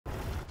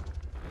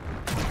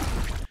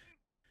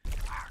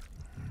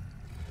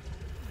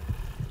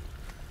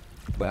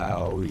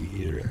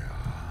pauira.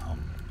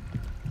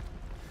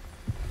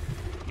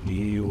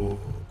 Io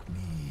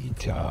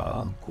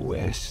mita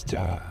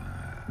questa.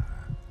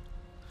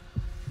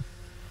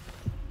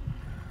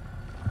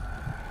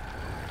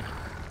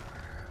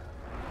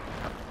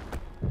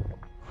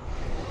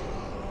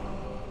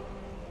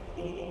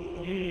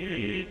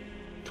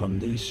 From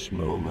this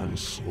moment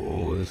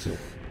forth,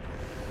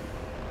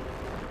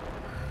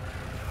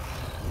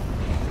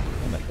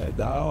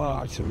 thou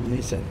art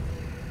risen,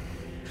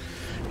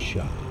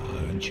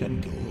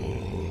 Shanchando.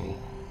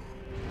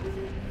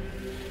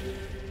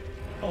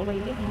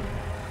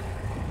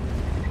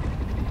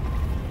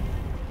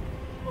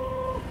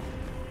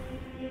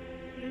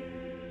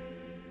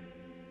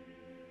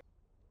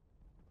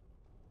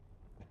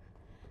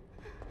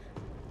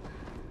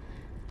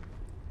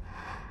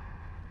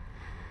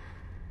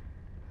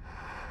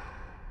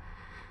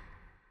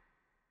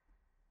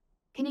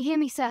 Can you hear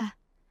me, sir?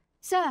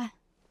 Sir,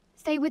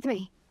 stay with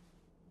me.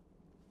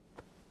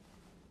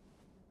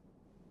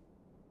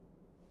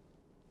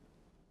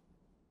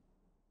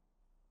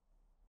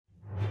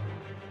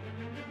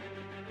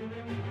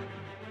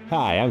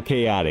 Hi, I'm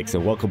Chaotix,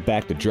 and welcome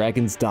back to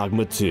Dragon's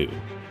Dogma 2.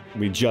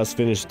 We just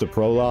finished the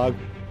prologue,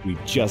 we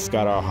just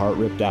got our heart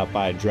ripped out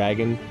by a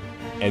dragon,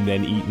 and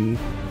then eaten,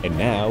 and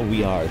now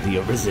we are the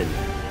Arisen.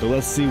 So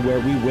let's see where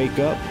we wake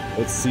up,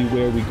 let's see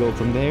where we go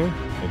from there,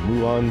 and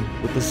move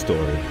on with the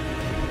story.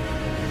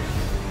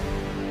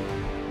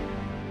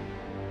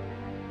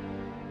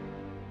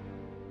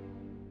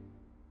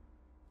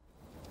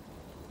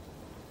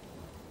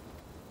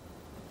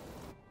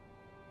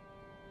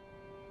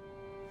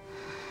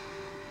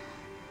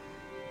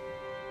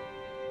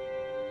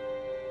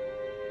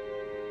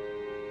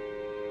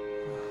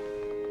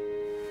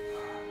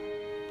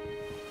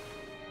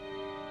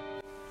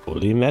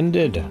 Fully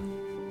mended.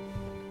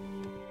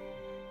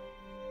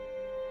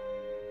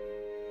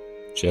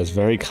 She has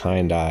very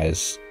kind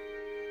eyes.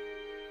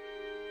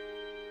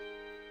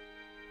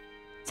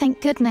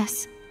 Thank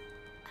goodness.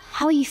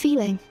 How are you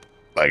feeling?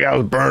 Like I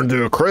was burned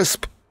to a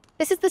crisp.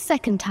 This is the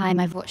second time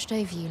I've watched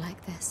over you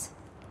like this,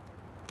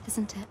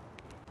 isn't it?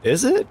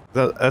 Is it?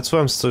 That's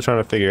what I'm still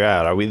trying to figure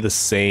out. Are we the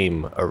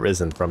same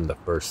Arisen from the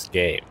first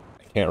game?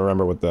 I can't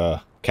remember what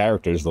the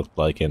characters looked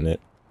like in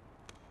it.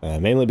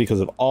 Mainly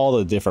because of all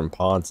the different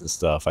pawns and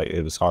stuff,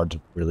 it was hard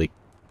to really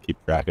keep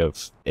track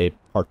of a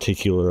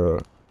particular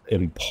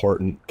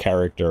important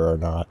character or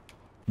not.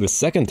 The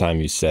second time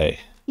you say.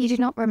 You do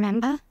not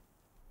remember?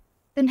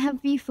 Then have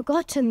you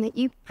forgotten that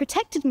you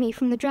protected me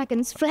from the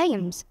dragon's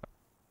flames?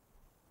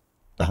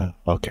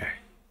 Okay.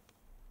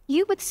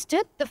 You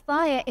withstood the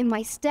fire in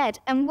my stead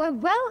and were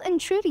well and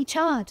truly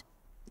charred.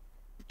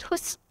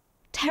 'Twas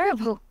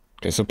terrible.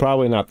 Okay, so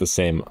probably not the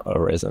same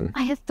Arisen.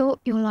 I had thought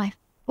your life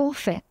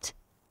forfeit.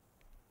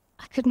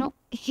 I could not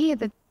hear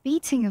the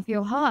beating of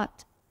your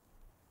heart.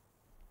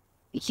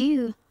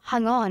 You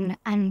hung on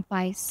and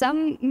by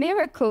some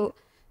miracle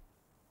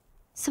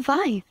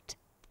survived.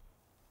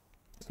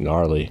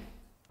 Gnarly.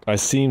 I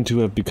seem to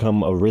have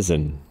become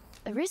Arisen.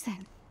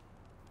 Arisen?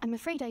 I'm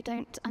afraid I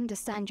don't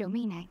understand your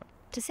meaning.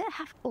 Does it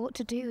have aught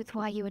to do with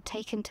why you were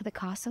taken to the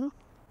castle?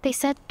 They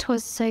said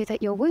 'twas so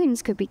that your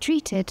wounds could be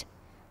treated,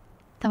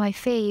 though I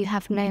fear you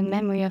have no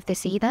memory of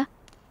this either.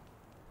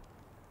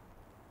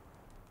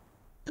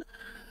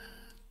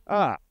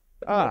 I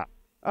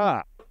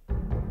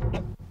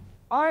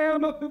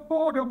am of the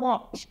Border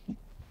Watch.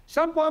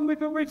 Someone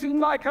with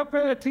Arisen-like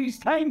abilities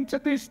came to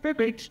this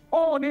village,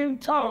 horn in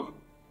tow.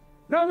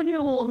 No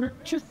new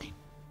just...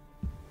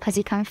 Has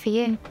he come for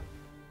you?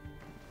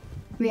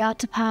 We are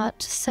to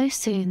part so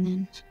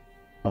soon,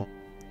 then.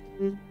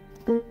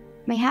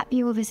 Mayhap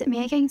you will visit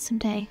me again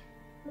someday.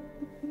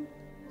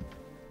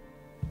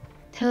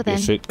 Till then,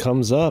 If it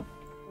comes up.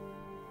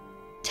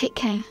 take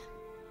care.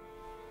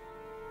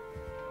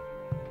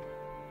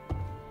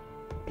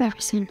 Very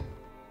soon.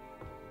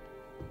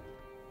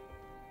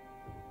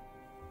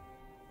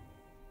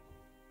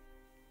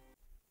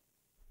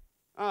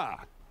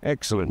 Ah,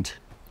 excellent.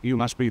 You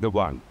must be the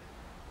one.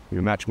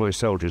 You match my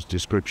soldier's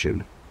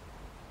description.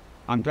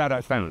 I'm glad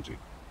I found you.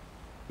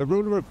 The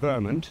ruler of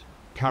Vermont,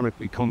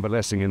 currently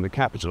convalescing in the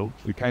capital,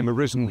 became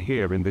Arisen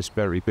here in this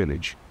very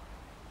village.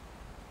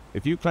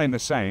 If you claim the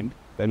same,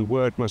 then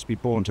word must be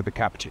borne to the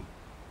captain.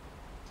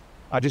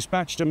 I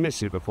dispatched a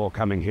missive before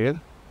coming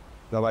here,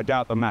 though I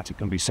doubt the matter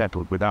can be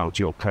settled without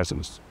your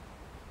presence.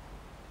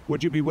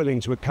 Would you be willing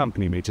to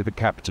accompany me to the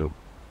capital?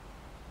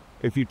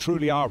 If you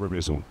truly are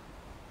Arisen,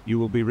 you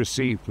will be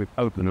received with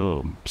open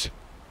arms.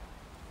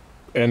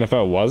 And if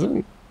I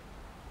wasn't?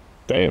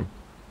 Damn.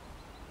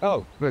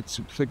 Oh, but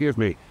forgive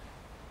me.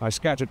 I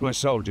scattered my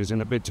soldiers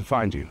in a bid to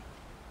find you.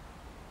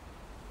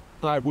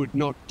 I would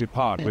not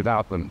depart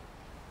without them.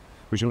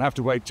 We shall have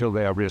to wait till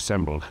they are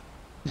reassembled.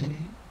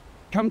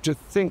 Come to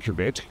think of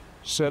it,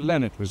 Sir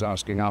Leonard was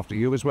asking after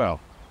you as well.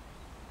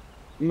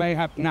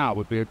 Mayhap now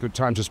would be a good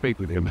time to speak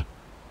with him.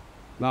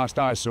 Last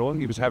I saw,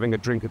 he was having a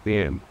drink at the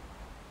inn.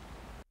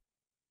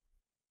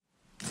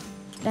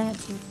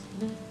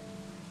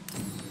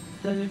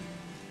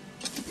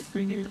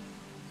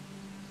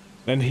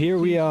 And here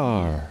we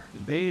are.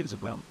 Babes,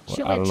 well,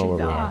 Well, I don't know where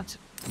we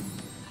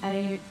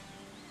are.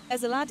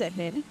 There's a ladder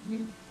here.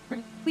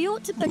 We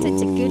ought to put it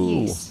to good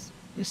use.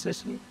 is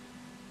this?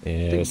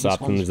 Yeah, this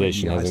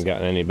optimization hasn't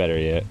gotten any better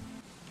yet.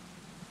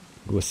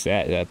 What's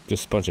that? That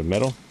just a bunch of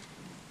metal?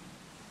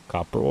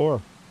 Copper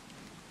ore.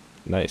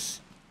 Nice.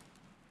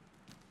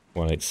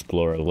 Want to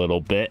explore a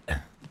little bit.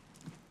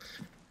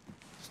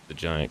 The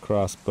giant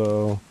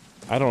crossbow.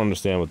 I don't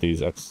understand what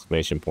these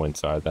exclamation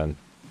points are then.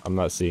 I'm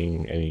not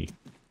seeing any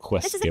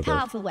quest This is giver. a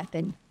powerful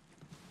weapon.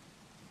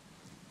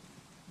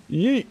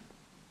 Yeet.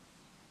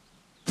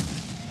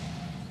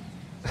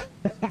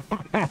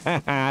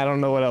 I don't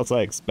know what else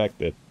I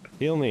expected.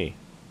 Heal me.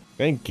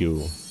 Thank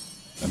you.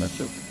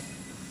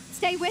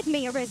 Stay with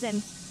me,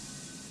 Arisen.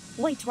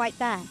 Wait right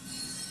there.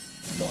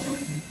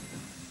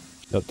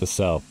 Note to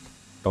self.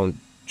 Don't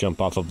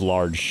jump off of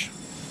large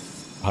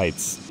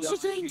heights. What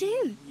should I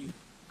do?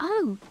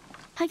 Oh,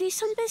 have you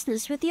some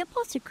business with the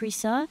apothecary,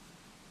 sir?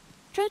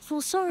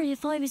 Dreadful sorry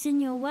if I was in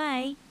your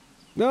way.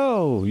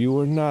 No, you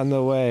were not in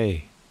the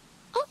way.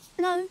 Oh,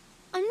 no,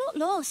 I'm not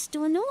lost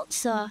or not,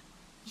 sir.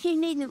 You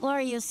needn't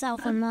worry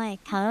yourself on my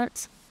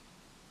account.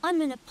 I'm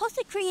an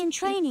apothecary in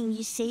training,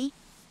 you see.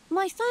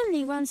 My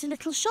family runs a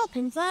little shop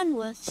in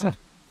Vernworth.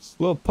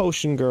 Little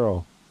potion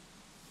girl.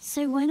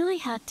 So when I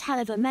heard tell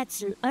of a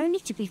medicine only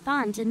to be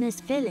found in this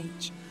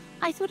village,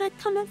 I thought I'd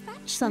come and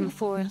fetch some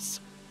for us.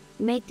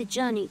 Made the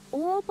journey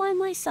all by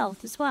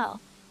myself as well.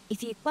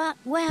 If you but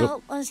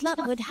well, as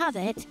luck would have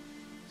it,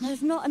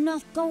 I've not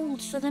enough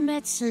gold for the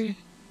medicine.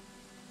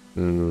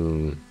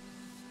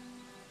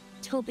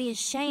 It'll be a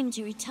shame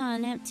to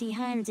return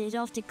empty-handed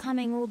after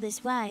coming all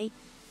this way.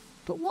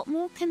 But what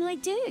more can I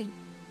do?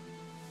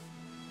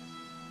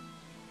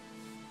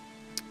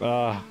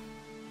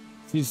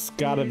 She's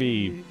gotta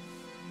be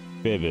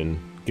fibbing,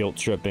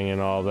 guilt-tripping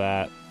and all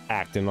that,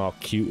 acting all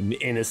cute and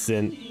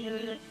innocent.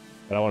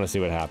 But I want to see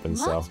what happens,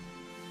 What? so.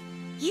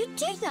 You'd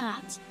do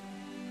that?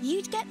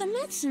 You'd get the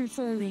medicine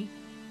for me?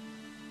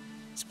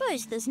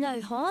 Suppose there's no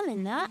harm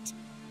in that,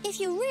 if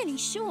you're really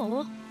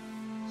sure.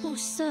 Oh,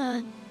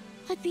 sir,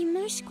 I'd be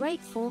most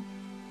grateful.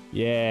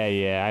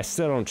 Yeah, I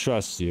still don't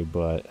trust you,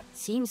 but...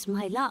 Seems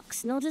my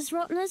luck's not as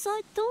rotten as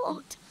I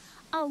thought.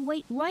 I'll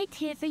wait right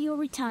here for your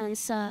return,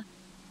 sir.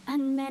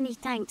 And many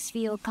thanks for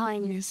your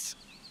kindness.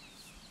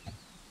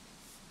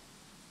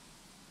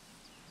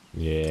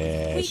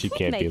 Yeah, We she could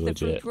can't be make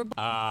the legit. fruit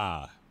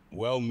Ah,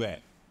 well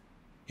met.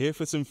 Here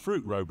for some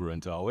fruit,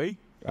 Roberant, are we?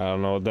 I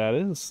don't know what that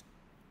is.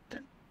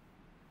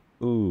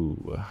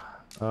 Ooh.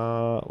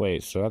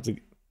 Wait, so I have to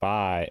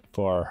buy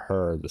for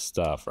her the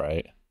stuff,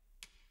 right?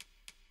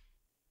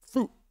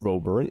 Fruit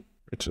Roberant.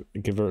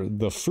 Give her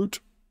the fruit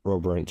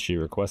Roberant she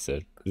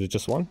requested. Is it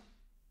just one?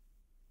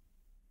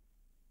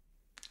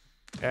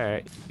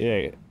 Alright,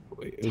 yeah.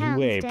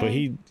 Wait, but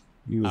he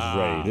was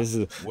ready. This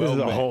is well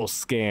a met. whole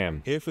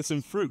scam. Here for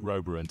some fruit,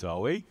 Roberant, are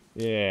we?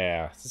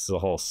 Yeah, this is a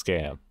whole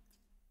scam.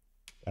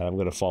 That I'm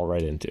gonna fall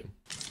right into.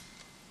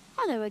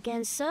 Hello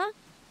again, sir.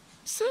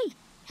 See,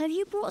 have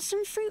you brought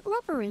some fruit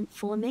rubberant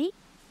for me?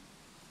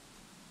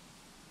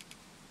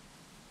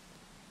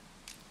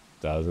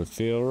 Doesn't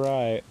feel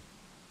right.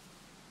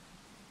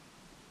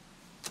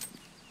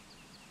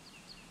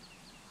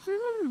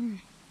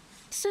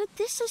 So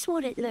this is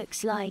what it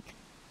looks like.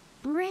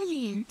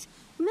 Brilliant.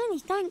 Many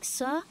thanks,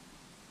 sir.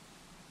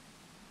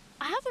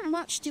 I haven't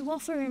much to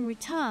offer in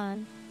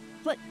return,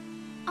 but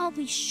I'll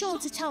be sure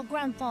to tell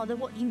Grandfather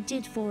what you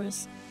did for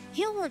us.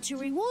 He'll want to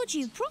reward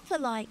you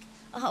proper-like,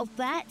 I'll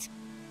bet.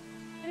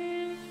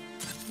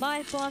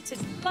 My heart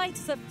is light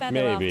as a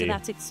feather Maybe. after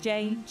that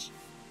exchange.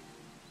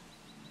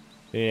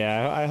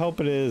 Yeah, I hope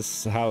it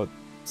is how it's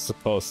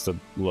supposed to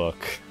look.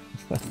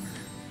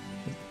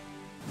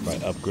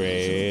 Right,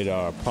 upgrade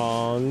our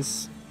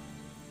pawns.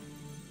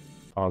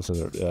 Pawns,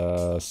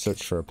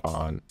 search for a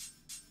pawn.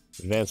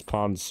 Advanced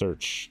pawn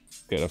search.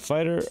 Get a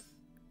fighter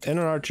and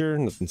an archer.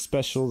 Nothing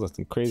special,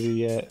 nothing crazy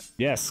yet.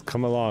 Yes,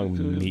 come along,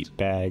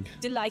 meatbag.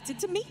 Delighted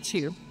to meet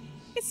you,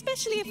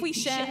 especially if we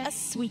share a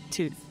sweet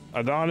tooth.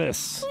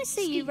 Adonis. I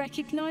see you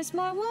recognize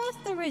my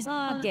worth, there is.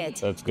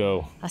 Good. Let's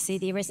go. I see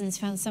the Arisen's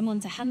found someone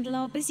to handle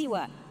our busy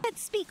work.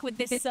 Let's speak with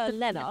this Sir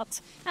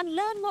Lennart and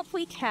learn what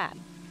we can.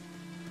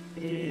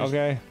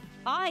 Okay.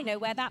 I know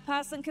where that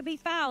person can be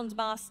found,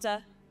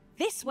 Master.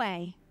 This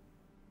way.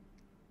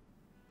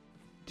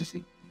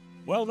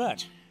 Well,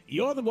 Matt,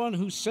 you're the one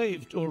who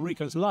saved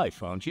Ulrika's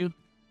life, aren't you?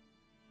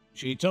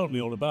 She told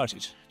me all about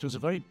it. It was a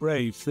very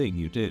brave thing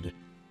you did.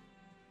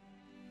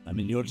 I'm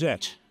in your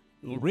debt.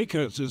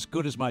 Ulrika's as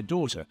good as my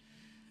daughter.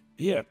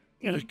 Here,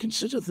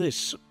 consider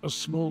this a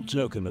small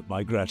token of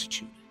my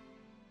gratitude.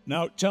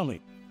 Now, tell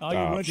me, are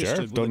you registered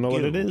sure. with Don't a know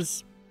what it guild?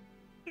 is.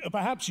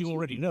 Perhaps you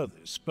already know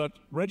this, but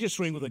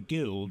registering with a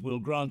guild will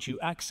grant you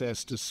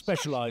access to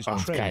specialized Oh,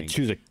 God, training,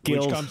 choose a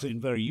guild. which comes in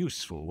very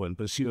useful when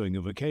pursuing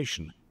a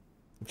vocation.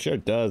 I'm sure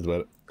it does,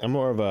 but I'm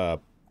more of a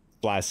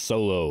fly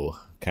solo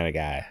kind of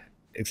guy.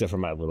 Except for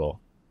my little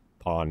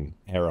pawn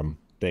harem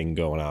thing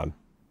going on.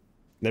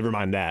 Never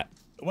mind that.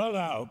 Well,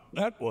 now,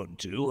 that won't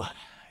do.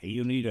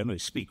 You need only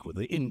speak with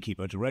the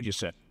innkeeper to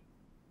register.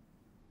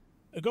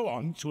 Go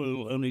on,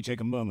 'twill only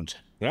take a moment.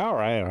 All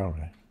right, all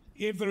right.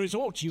 If there is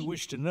aught you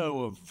wish to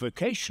know of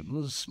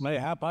vocations,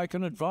 mayhap I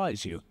can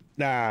advise you.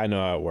 Nah, I know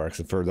how it works.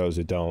 And for those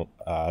who don't,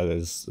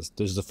 there's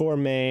the 4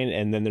 main,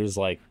 and then there's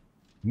like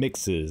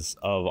mixes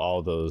of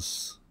all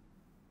those,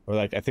 or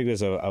like I think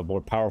there's a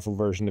more powerful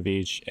version of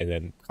each, and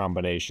then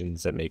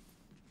combinations that make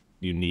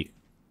unique.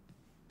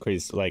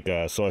 Crazy, like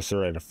a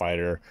sorcerer and a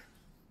fighter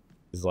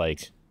is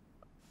like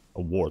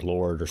a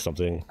warlord or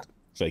something.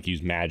 It's like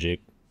use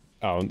magic.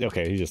 Oh,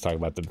 okay. He's just talking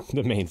about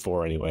the main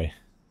 4 anyway.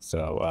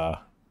 So,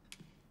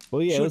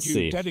 well, yeah. Let's see.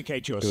 Should you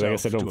dedicate yourself I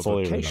guess I don't to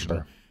fully a vocation,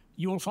 remember.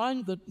 you will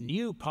find that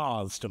new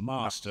paths to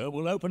master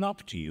will open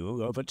up to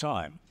you over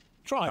time.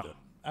 Try them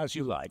as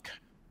you like.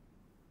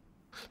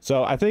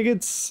 So I think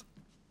it's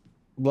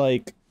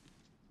like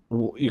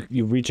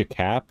you reach a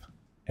cap,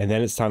 and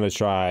then it's time to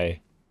try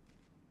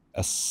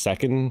a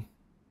second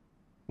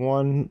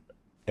one,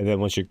 and then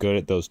once you're good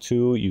at those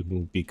 2, you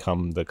can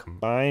become the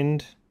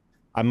combined.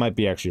 I might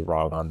be actually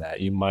wrong on that.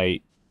 You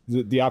might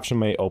the option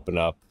may open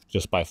up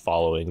just by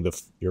following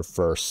your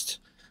first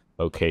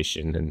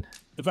vocation, and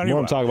the more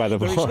I'm talking about it,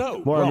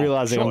 the more I'm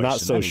realizing I'm not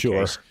so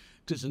sure. It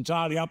is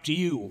entirely up to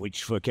you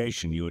which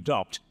vocation you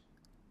adopt.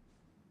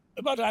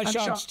 But I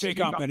shan't take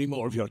up any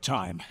more of your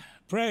time.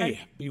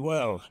 Pray, be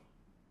well.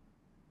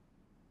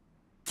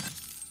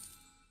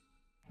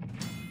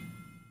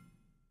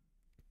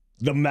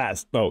 The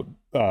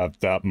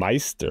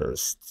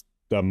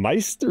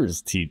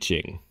Meister's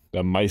teaching.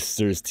 The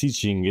Meister's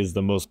teaching is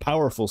the most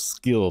powerful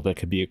skill that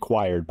can be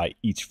acquired by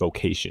each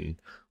vocation.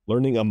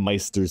 Learning a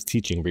Meister's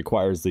teaching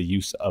requires the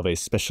use of a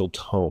special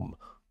tome,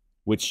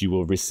 which you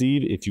will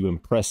receive if you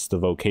impress the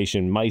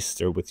vocation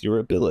Meister with your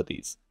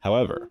abilities.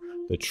 However,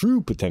 the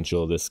true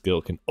potential of this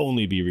skill can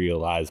only be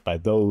realized by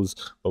those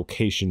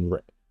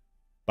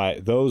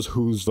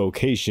whose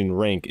vocation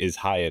rank is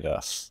high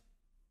enough.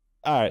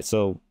 Alright,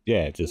 so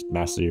yeah, just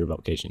master your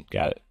vocation.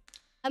 Got it.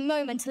 A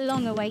moment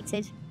long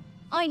awaited.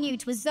 I knew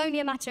it was only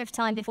a matter of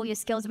time before your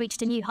skills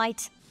reached a new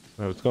height.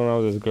 Wait, what's going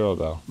on with this girl,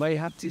 though?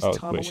 Mayhap this oh,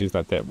 time wait, she's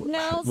not there.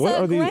 Now, What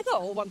Sir are these?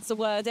 Gregor wants a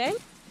word in.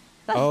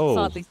 That's Oh.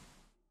 hardly...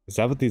 Is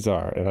that what these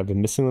are? And I've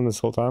been missing them this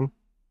whole time?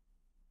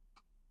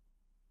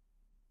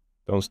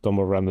 Don't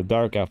stumble around the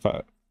dark.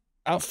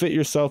 Outfit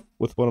yourself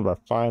with one of our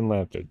fine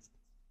lanterns.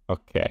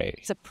 Okay.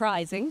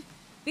 surprising.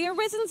 The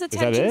Arisen's Is that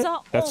attentions it?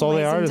 are That's all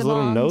they always are? in Is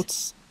little demand.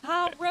 notes?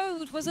 Our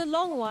road was a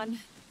long one,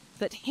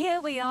 but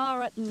here we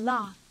are at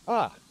last.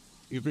 Ah,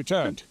 you've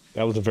returned.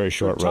 That was a very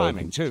short Good road.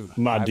 timing, too.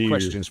 My I have dear.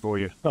 questions for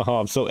you. Oh,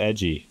 I'm so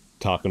edgy,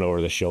 talking over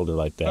the shoulder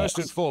like that. First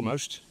and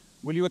foremost,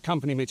 will you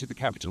accompany me to the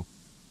capital?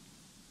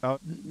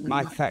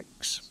 My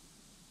thanks.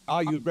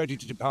 Are you ready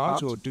to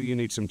depart, or do you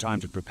need some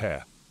time to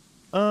prepare?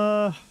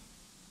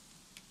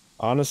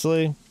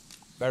 Honestly,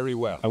 Very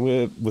well. I'm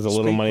gonna, with a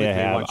little Speak money with I me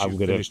have, once I'm you've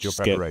gonna finished your just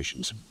get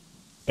preparations.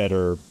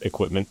 better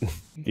equipment.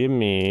 Give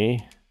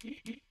me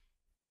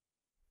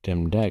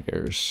them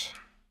daggers.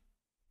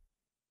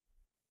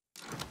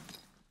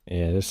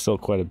 Yeah, there's still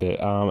quite a bit.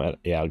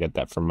 Yeah, I'll get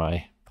that from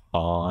my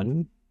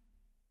pawn.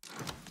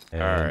 All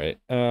right.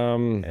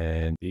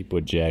 And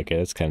deepwood jacket.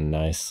 That's kind of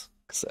nice.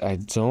 'Cause I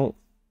don't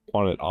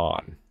want it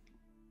on.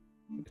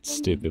 It's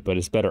stupid, but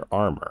it's better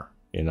armor,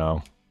 you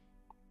know.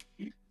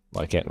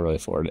 Well, I can't really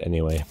afford it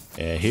anyway.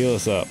 Yeah, heal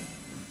us up.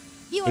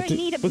 You are in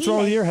need of What's wrong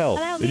with healing. your health?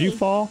 Allow Did you me.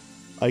 fall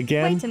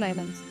again? Wait a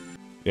moment.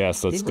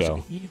 Yes, let's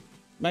go.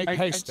 Make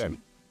haste,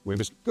 then. We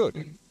must...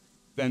 Good.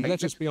 Then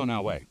let us be on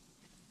our way.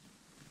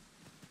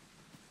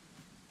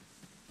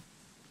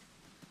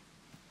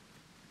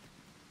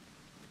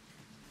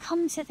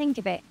 Come to think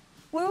of it,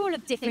 we're all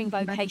of differing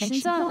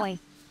vocations, aren't we?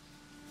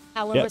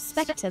 Our Yep.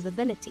 respective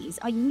abilities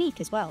are unique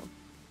as well.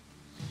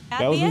 At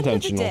That was the end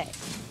intentional. of the day,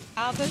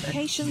 our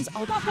vocations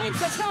are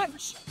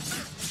touch.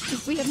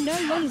 If we have no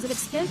longer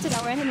experienced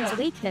our enemy's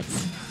weakness.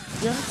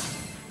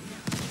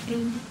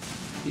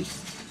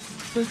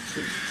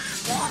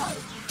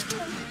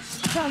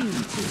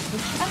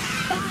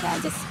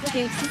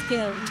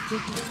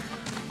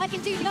 I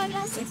can do no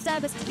less in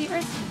service to the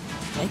earth.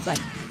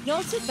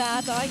 Not a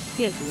bad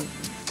idea.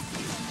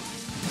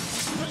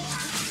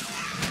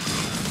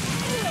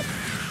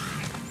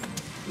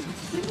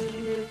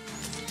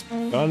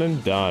 Done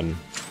and done.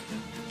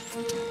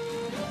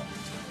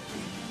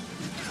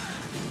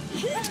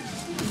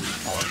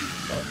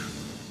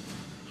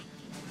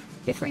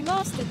 If we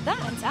mastered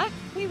that attack,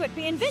 we would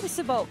be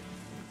invincible.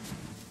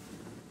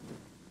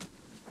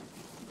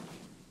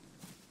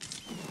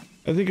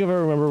 I think if I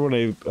remember when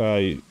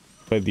I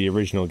played the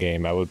original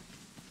game, I would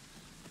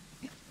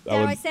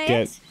Dare I say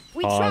get it?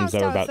 We pawns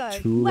that were trounced our about foe,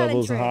 2 well and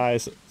levels true. high,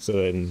 so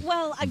then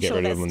Well, I'm get sure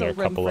rid of there's them when they're a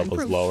still room couple for levels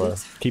improvement. lower.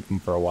 Keep them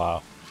for a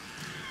while.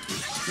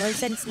 No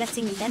sense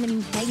letting the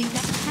enemy pay you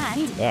left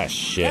hand. Ah,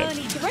 shit.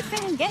 Early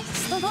Griffin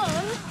gets the ball,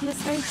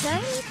 let's go say.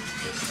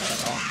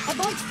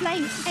 Avoid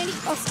flames at any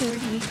cost to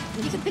you.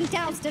 You could be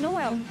doused in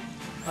oil.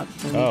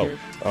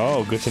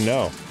 Oh, good to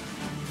know.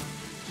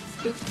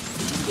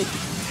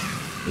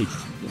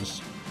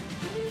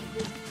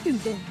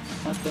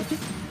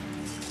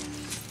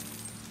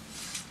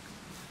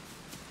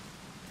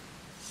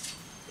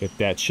 Get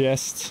that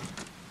chest.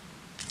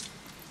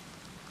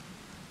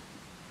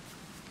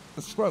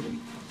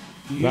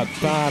 Not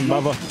time,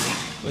 Bubba.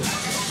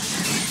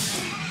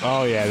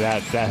 Oh yeah,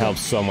 that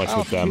helps so much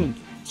with them.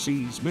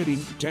 Sees many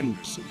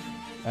tendencies,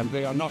 and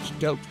they are not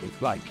dealt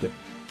with lightly.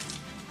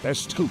 Their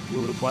stoop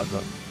will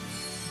weather.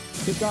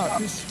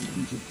 Regardless,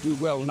 you would do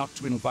well not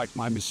to invite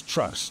my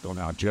mistrust on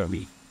our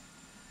journey.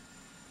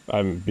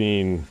 I'm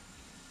being...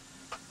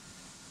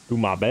 do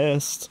my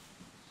best.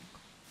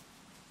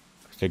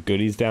 Are there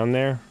goodies down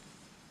there?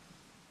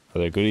 Are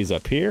there goodies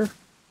up here?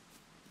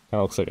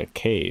 Kinda looks like a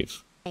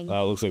cave.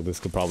 Looks like this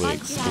could probably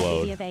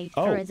explode.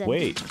 Oh,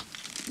 wait.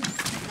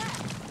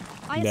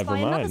 Never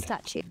mind.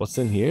 What's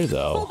in here,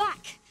 though? Fall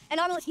back, and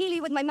I will heal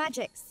you with my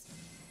magics.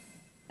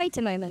 Wait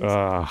a moment.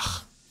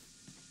 Ugh.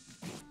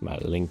 My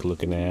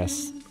Link-looking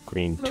ass.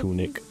 Green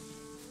tunic.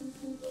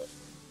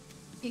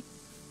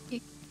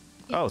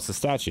 Oh, it's a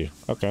statue.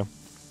 Okay.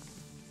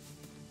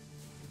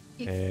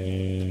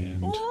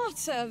 And...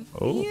 What a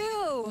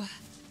view!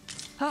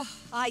 Oh,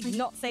 I'd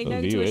not say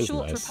no to a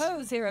short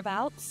repose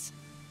hereabouts.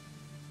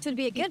 It would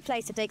be a good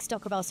place to take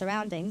stock of our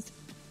surroundings.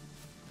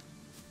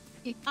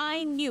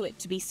 I knew it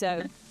to be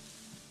so.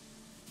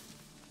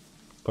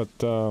 But,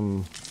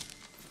 oh,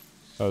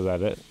 is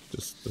that it?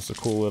 Just a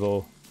cool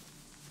little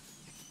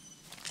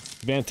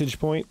vantage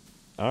point?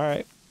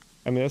 Alright.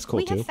 I mean, that's cool,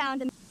 we too. have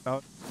found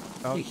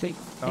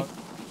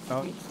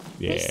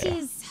Yeah. This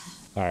is...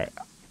 Alright.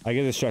 I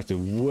get distracted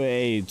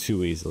way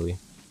too easily.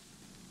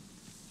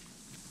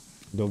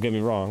 Don't get me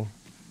wrong.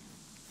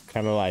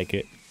 Kind of like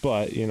it.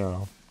 But, you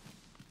know.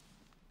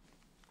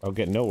 I'll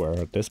get nowhere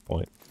at this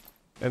point.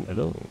 And I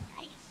don't.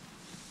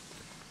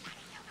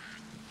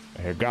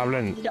 Hey,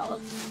 Goblin.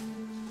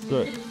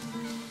 Good.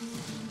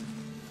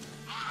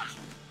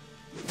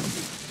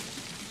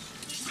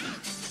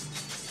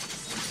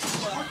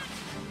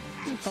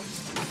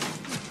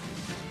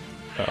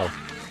 Uh-oh.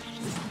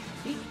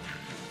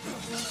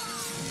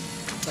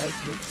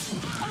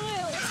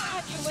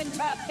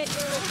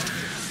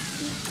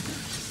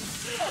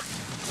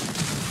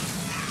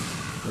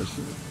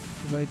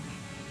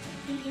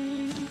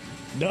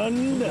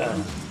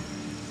 Done.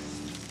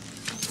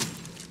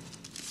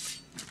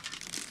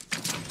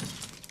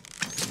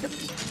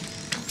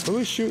 Who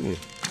is shooting?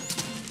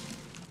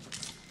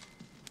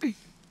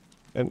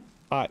 And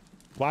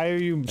why are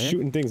you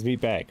shooting things,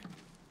 meatbag?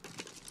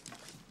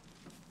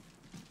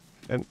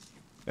 And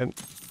can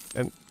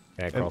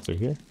I crawl through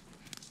here?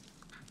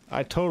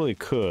 I totally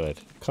could.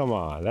 Come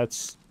on,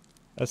 that's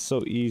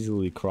so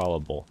easily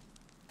crawlable.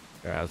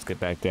 Alright, let's get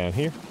back down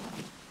here.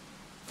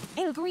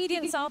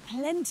 Ingredients are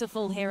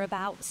plentiful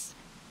hereabouts.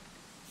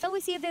 Shall we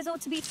see if there's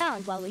ought to be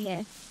found while we're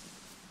here?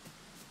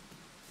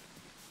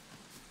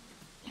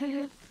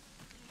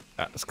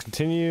 Let's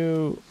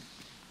continue.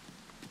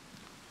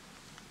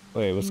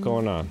 Wait, what's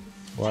going on?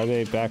 Why are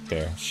they back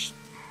there?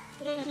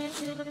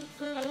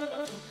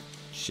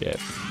 Shit.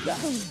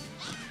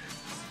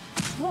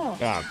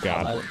 Oh,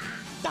 God.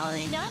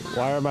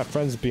 Why are my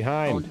friends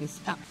behind?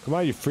 Come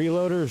on, you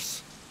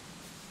freeloaders.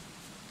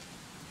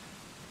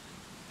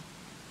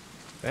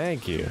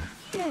 Thank you.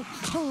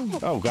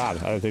 Oh, God.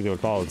 I didn't think they would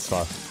follow this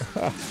far.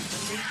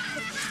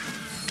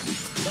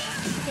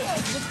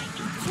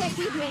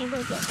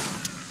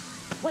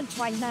 One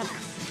try now.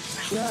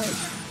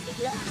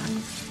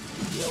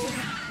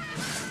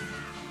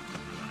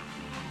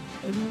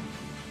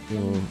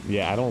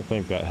 Yeah, I don't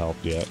think that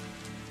helped yet.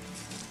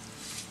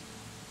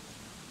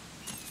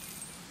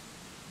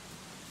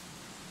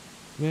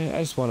 Yeah,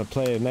 I just want to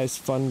play a nice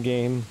fun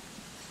game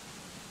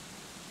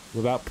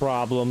without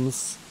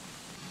problems.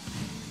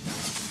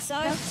 So,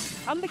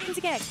 I'm beginning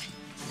to get.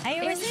 Are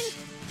you risen?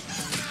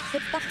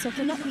 The battle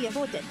cannot be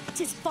avoided.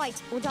 It is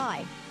fight or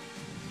die.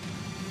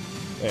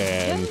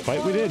 And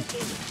fight we did.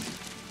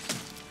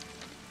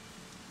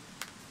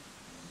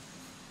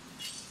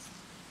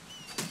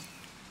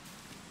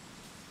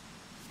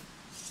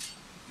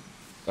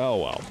 Oh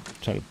well,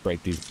 trying to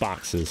break these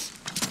boxes.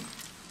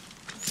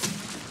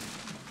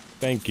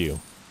 Thank you.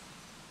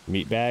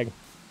 Meat bag.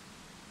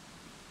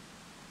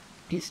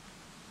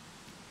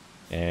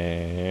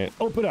 And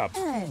open up.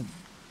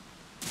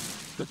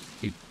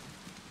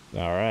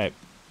 Alright.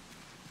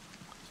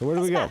 So where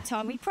do we go? That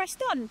time we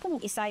pressed on,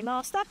 wouldn't you say,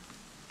 Master?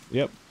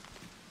 Yep.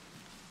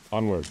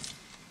 Onward.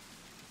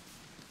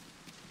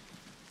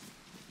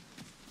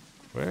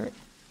 Where?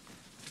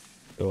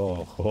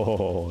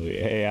 Oh,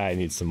 the AI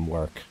needs some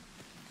work.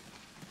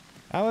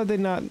 How have they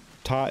not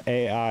taught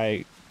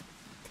AI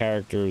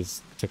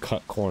characters to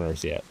cut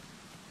corners yet?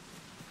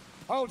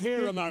 Hold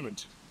here a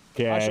moment.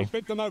 Okay. I shall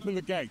bid them open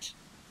the gate.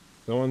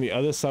 Go on the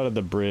other side of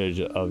the bridge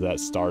of that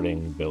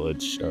starting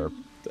village, or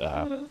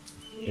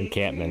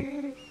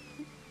encampment.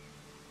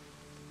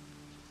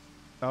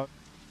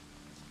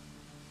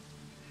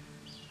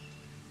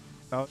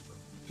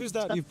 Who's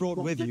that you've brought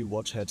with you,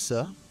 Watchhead,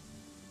 sir?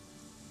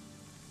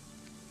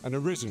 And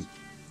arisen,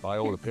 by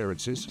all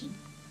appearances.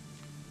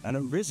 An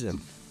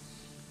arisen?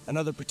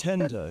 Another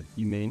pretender,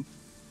 you mean?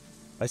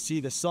 I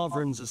see the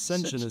Sovereign's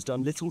ascension has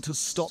done little to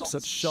stop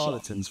such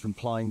charlatans from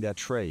plying their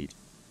trade.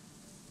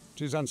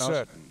 'Tis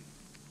uncertain.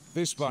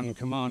 This one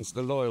commands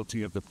the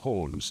loyalty of the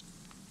pawns.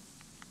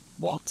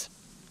 What?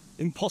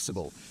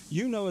 Impossible.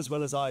 You know as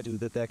well as I do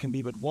that there can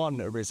be but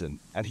one Arisen,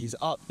 and he's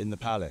up in the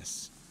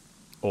palace.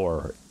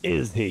 Or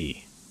is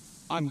he?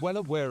 I'm well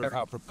aware of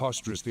how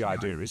preposterous the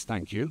idea is,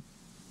 thank you.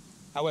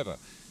 However,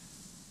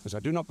 as I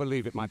do not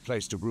believe it my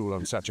place to rule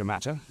on such a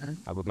matter,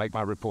 I will make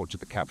my report to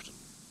the captain.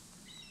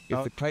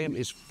 If the claim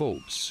is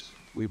false,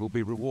 we will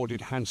be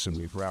rewarded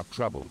handsomely for our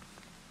trouble.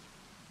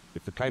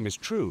 If the claim is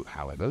true,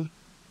 however,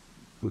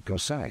 who can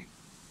say?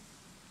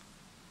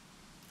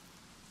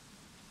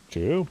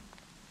 True.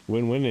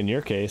 Win-win in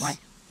your case.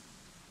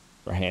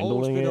 For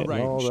handling it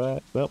and all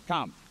that. Well,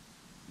 come,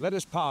 let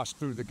us pass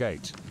through the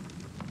gate.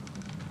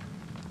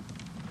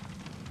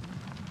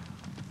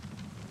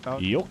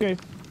 Okay.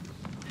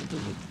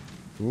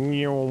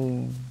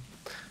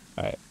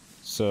 Alright,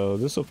 so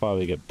this will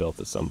probably get built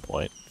at some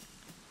point.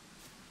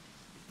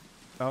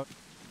 I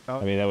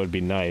mean, that would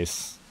be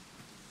nice.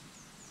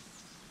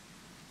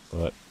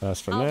 But as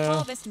for I'll now...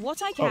 harvest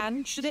what I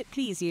can, should it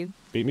please you.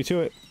 Beat me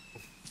to it.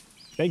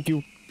 Thank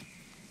you.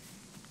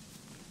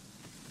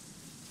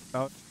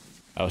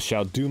 I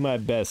shall do my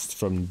best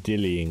from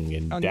dillying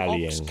and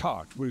dallying. An ox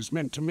cart was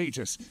meant to meet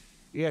us,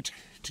 yet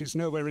 'tis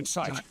nowhere in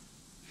sight.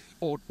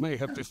 Aught may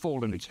have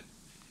befallen it.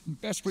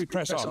 Best we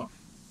press on.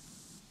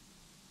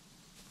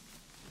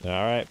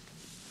 Alright.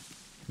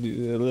 A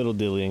little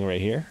dillying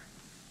right here.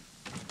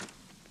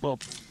 Well,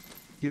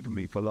 give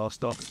me for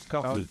last off.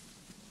 Oh,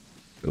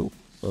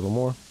 a little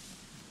more.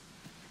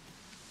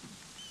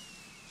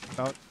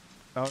 Some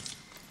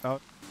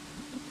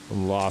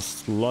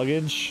lost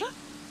luggage.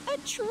 A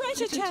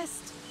treasure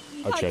chest!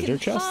 A treasure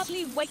chest? I can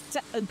hardly wait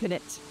to open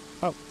it.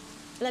 Oh.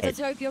 Let us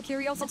hope your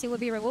curiosity will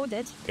be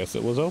rewarded. Guess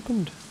it was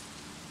opened.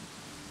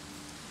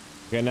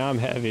 Okay, now I'm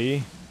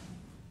heavy.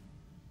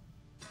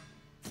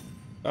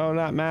 Oh,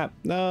 not map.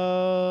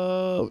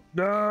 No!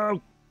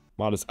 No!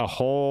 Mod is a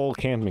whole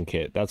camping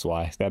kit. That's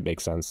why. That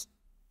makes sense.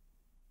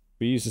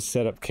 We use to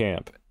set up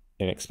camp.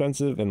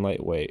 Inexpensive and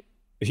lightweight.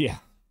 Yeah.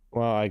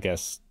 Well, I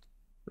guess,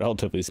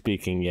 relatively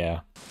speaking,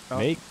 yeah.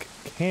 Make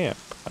camp.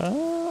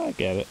 I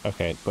get it.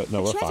 Okay, but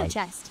no, we're fine. Treasure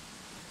chest.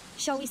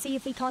 Shall we see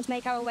if we can't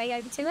make our way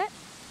over to it?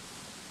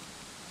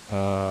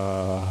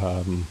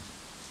 Oh,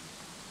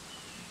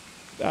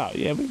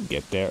 yeah, we can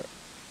get there.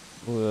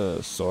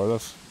 Sort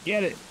of.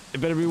 Get it! It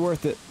better be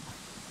worth it.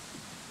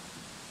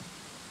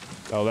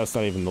 Oh, that's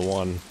not even the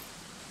one.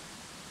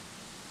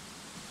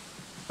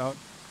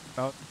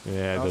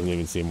 Yeah, it doesn't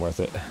even seem worth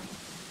it.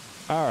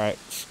 Alright,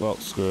 well,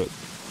 screw it.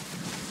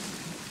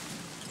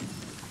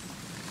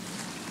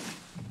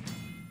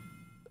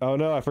 Oh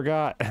no, I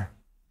forgot.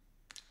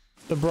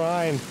 The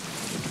brine.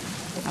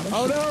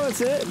 Oh no,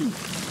 that's it!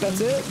 That's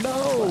it?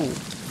 No!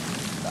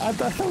 I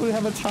thought we'd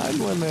have a time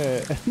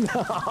limit.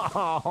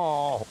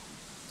 No!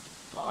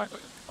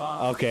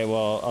 Okay,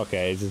 well,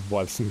 okay, it just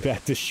wants me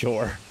back to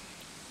shore.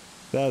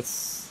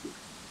 That's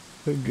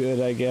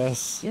good, I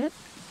guess. Yep.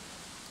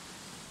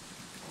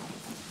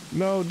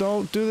 No,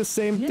 don't do the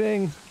same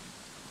thing.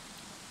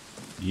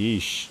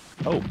 Yeesh.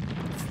 Oh.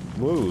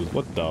 Whoa,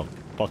 what the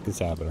fuck is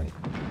happening?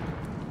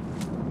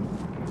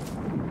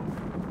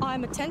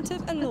 I'm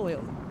attentive and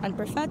loyal, and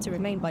prefer to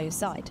remain by your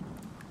side.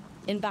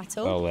 In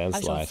battle, Oh, I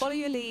landslide. shall follow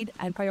your lead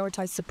and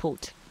prioritize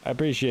support. I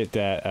appreciate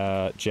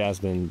that,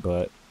 Jasmine,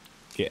 but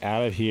get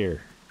out of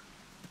here.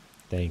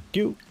 Thank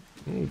you.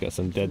 Got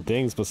some dead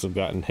things, must have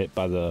gotten hit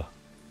by the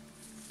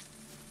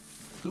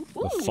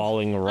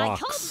falling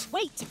rocks. I can't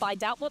wait to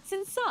find out what's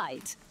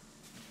inside.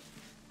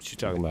 What you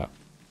talking about?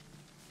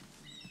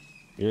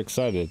 You're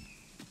excited.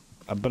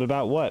 But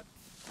about what?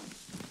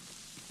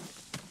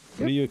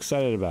 What are you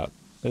excited about?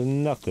 There's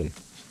nothing.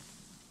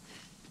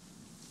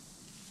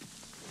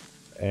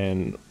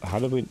 And how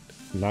did we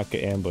not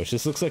get ambushed?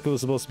 This looks like it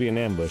was supposed to be an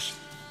ambush,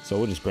 so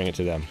we'll just bring it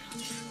to them.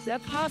 The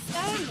past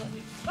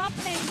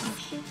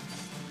Goblins!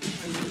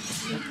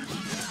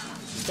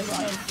 The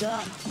royal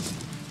dog.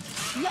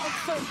 No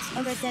folks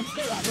are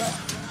resentful at all.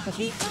 But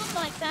he felt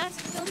like that,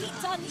 so he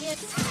done it.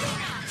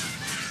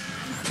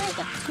 Instead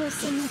of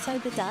cursing to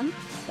the done,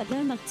 but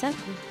no matter.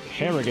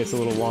 Hammer gets a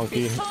little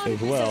wonky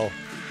as well.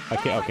 I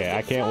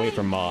can't wait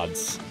for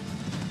mods.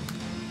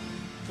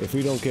 If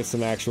we don't get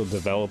some actual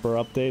developer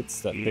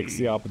updates that fix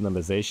the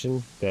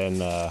optimization, then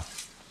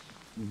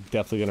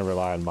definitely gonna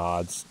rely on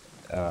mods.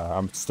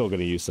 I'm still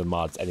gonna use some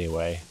mods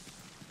anyway.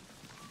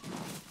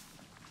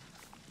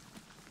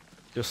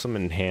 Just some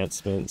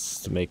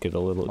enhancements to make it a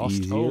little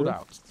easier. Hold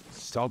out.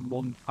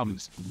 Someone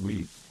comes to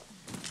me.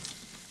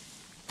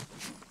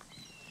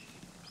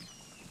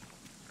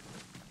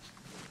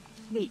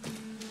 Wait.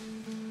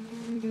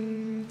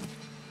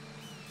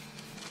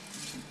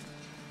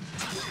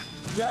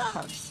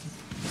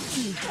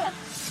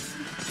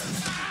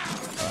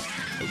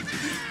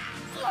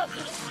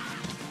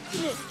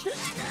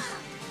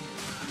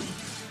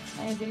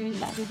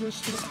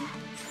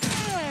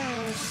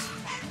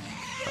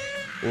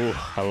 Ooh,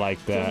 I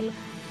like that.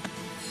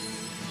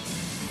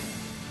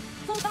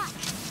 Fall back,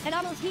 and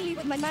I will heal you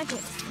with my magic.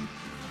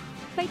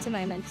 Wait a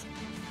moment.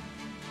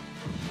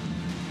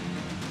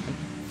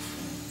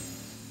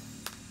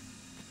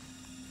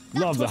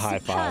 Love the was high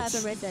superb,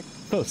 fives. Arisen.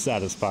 So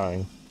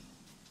satisfying.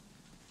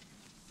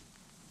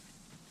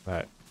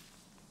 Alright.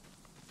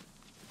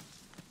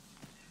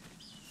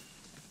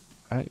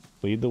 Alright,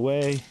 lead the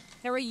way.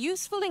 There are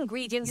useful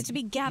ingredients to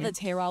be gathered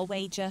here, I'll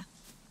wager.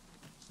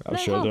 I'm No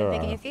sure harm in there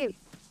picking are. a few.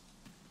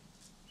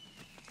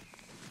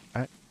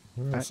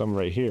 Some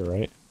right here,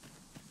 right?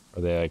 Or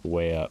are they like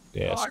way up?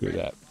 Yeah, screw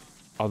that.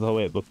 Although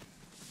it looked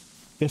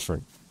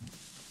different.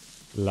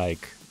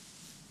 Like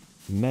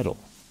metal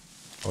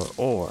or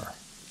ore.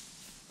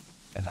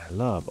 And I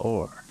love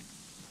ore.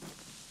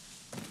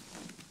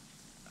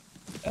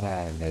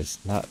 And there's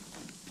not...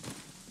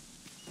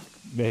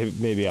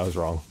 Maybe I was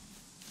wrong.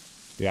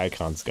 The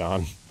icon's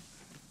gone.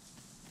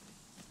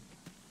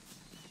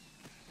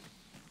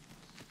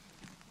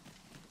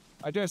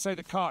 I dare say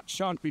the cart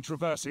shan't be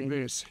traversing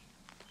this.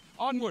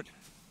 Onward!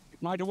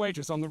 It might await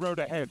us on the road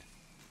ahead.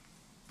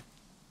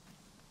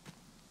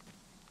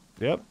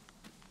 Yep.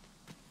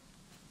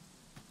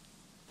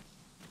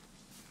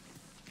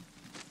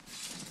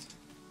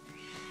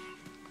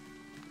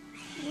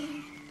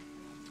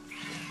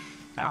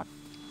 Ah.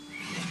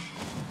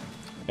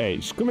 Hey,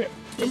 just come here.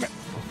 Come here.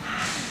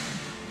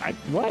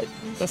 What?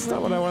 That's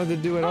not what I wanted to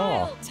do at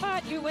all. I'll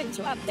turn you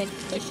into a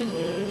mission.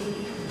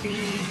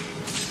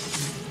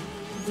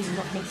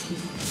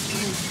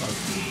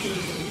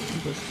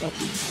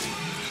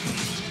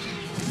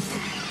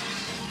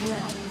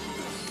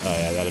 Oh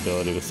yeah, that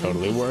ability was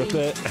totally worth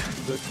it.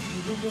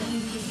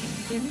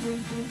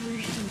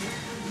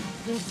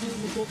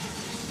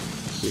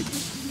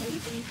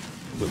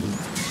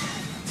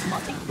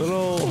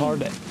 Little hard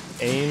to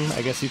aim,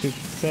 I guess you could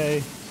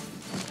say,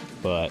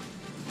 but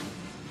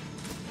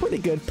pretty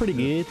good, pretty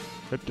good.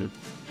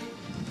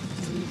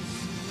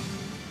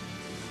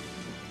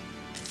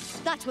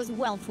 That was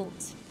well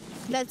fought.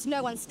 There's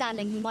no one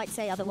standing who might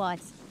say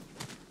otherwise.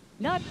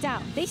 No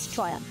doubt this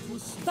triumph will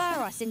spur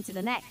us into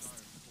the next.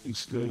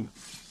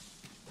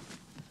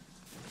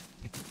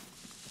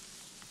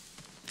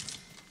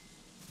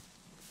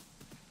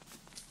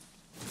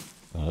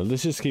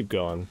 Let's just keep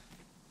going.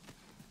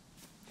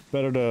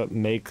 Better to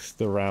make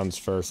the rounds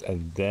first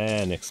and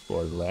then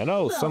explore the land.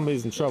 Oh,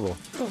 somebody's in trouble.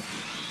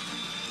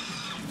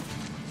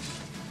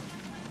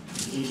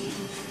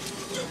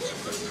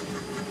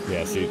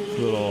 Yeah, see, a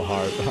little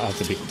hard. I have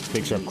to be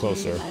picture up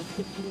closer.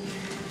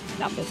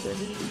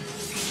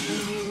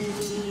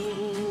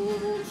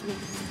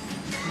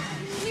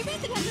 You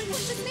recognize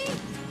this as me?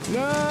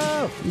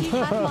 No! You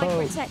have my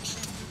No!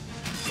 protection.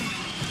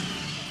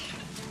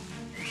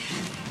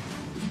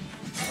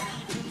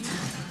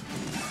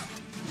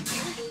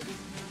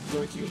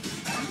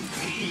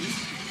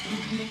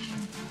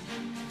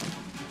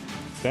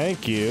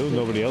 Thank you.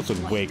 Nobody else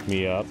would wake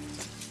me up.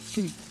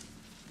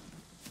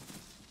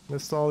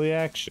 Missed all the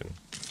action.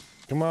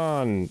 Come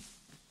on,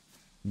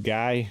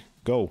 guy.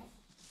 Go.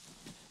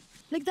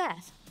 Look there.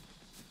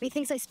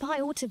 Methinks I spy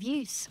aught of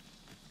use.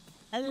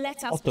 Let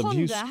us Out of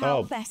ponder use- how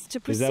oh, best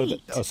to Is that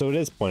proceed. oh, so it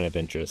is point of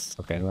interest.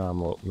 Okay, now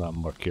I'm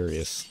more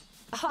curious.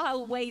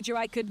 I'll wager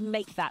I could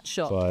make that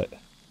shot. But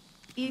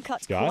You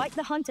cut Got it? quite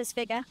the hunter's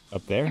figure.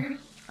 up there?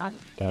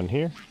 Down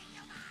here?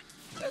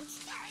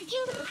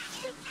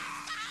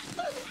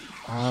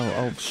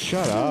 Oh,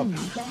 shut up.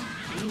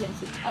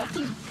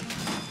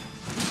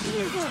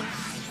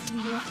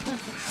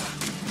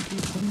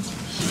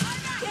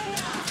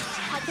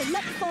 I can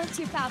look forward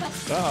to your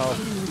prowess.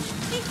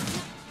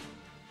 Uh-oh.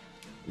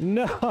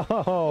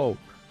 No!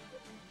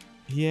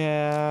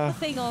 Yeah.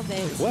 Thing of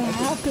it. What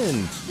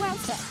happened? Well,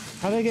 sir.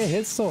 How'd I get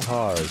hit so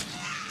hard? It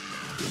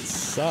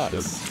sucks.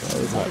 That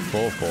was not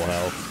full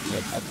health.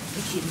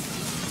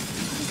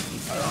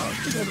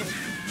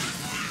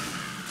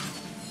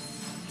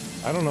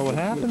 I don't know what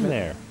happened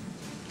there.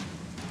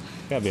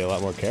 Gotta be a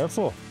lot more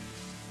careful.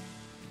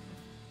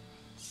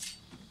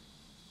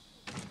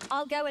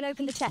 I'll go and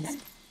open the chest.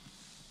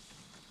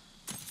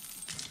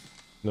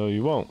 No,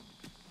 you won't.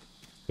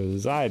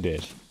 Because I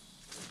did.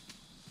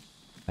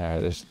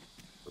 Is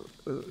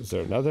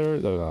there another?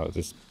 No,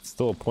 there's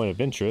still a point of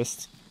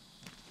interest.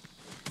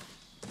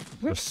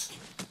 There's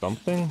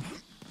something?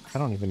 I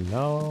don't even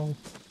know.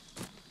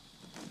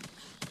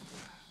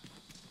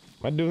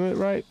 Am I doing it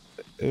right?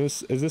 Is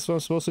this what I'm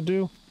supposed to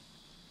do?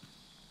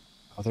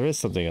 Oh, there is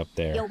something up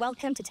there. You're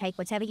welcome to take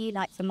whatever you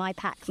like from my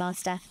pack,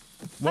 Master.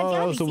 Well, I'm that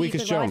glad was the you see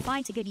weakest that I jump.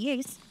 find to good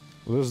use.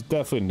 There's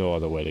definitely no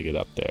other way to get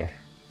up there.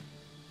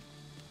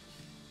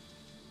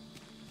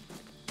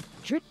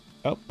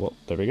 Oh, well,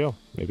 there we go.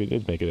 Maybe it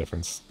did make a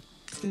difference.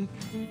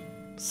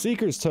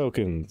 Seeker's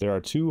token. There are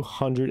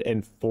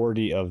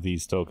 240 of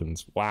these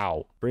tokens.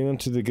 Wow. Bring them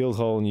to the guild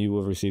hall and you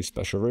will receive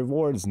special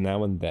rewards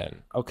now and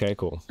then. Okay,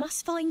 cool.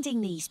 Must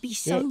finding these be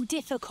so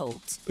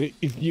difficult?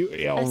 If you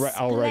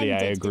already, I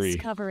Splendid agree.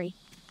 Discovery.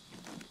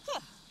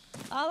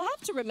 I'll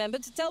have to remember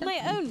to tell my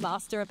own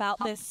master about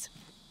this.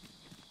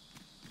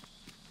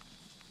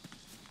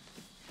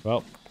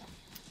 Well,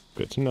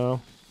 good to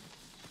know.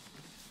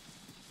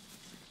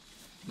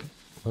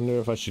 Wonder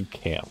if I should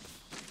camp.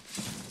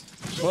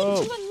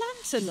 Whoa. Into a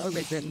lantern,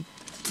 Origin.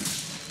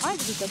 I would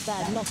be so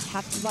bad not to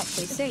have to work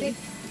so soon.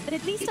 but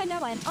at least I know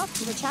I am up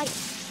to the challenge.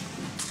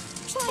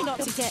 Try not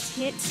to get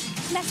hit,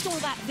 lest all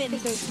that vim go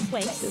to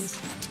waste.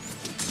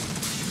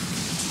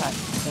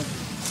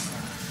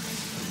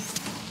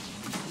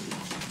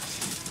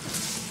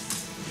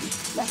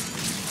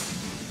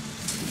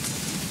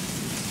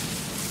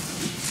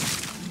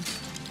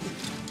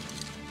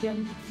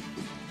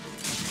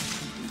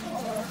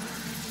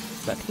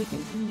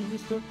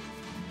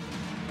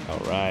 All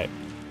right.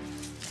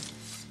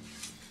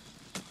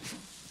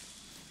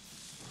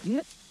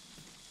 Yeah,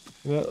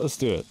 let's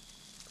do it.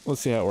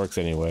 Let's see how it works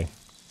anyway.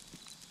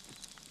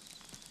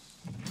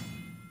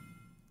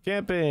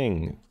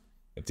 Camping.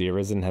 If the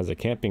Arisen has a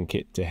camping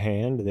kit to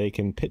hand, they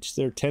can pitch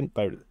their tent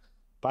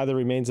by the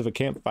remains of a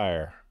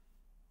campfire.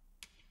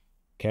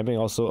 Camping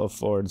also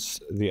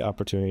affords the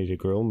opportunity to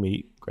grill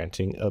meat,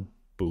 granting a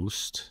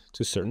boost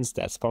to certain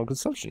stats upon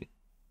consumption.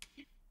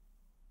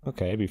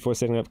 Okay, before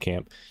setting up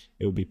camp,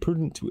 it would be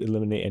prudent to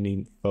eliminate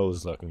any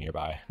foes lurking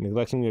nearby.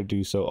 Neglecting to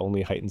do so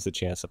only heightens the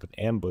chance of an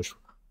ambush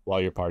while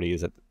your party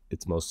is at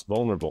its most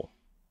vulnerable.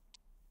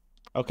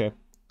 Okay.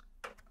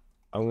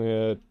 I'm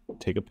gonna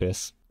take a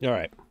piss.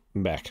 Alright,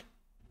 I'm back.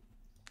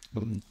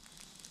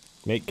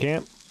 Make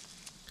camp.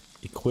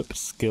 Equip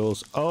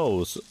skills.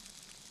 Oh, so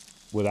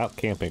without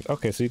camping.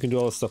 Okay, so you can do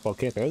all this stuff while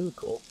camping. This is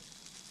cool.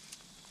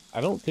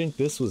 I don't think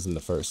this was in the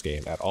first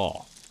game at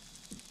all.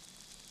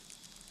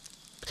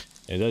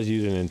 It does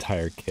use an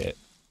entire kit,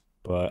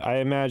 but I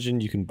imagine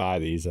you can buy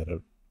these at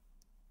a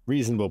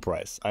reasonable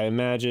price. I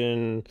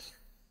imagine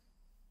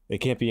it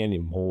can't be any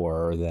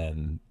more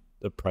than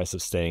the price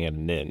of staying at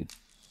an inn.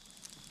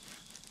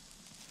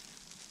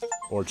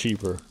 Or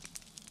cheaper.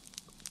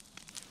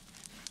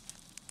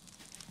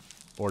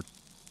 Or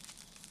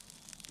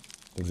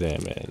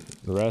examine.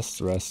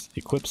 Rest,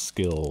 equip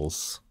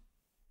skills.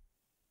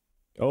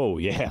 Oh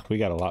yeah, we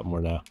got a lot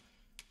more now.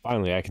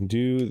 Finally, I can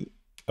do...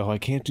 Oh, I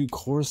can't do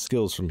core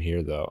skills from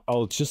here, though.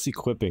 Oh, it's just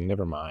equipping.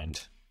 Never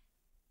mind.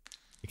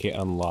 I can't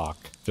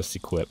unlock. Just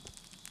equip.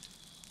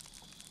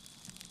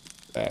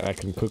 And I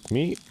can cook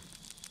meat.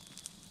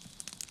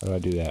 How do I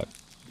do that?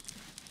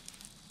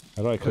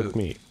 How do I cook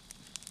meat?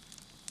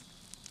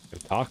 I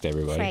talk to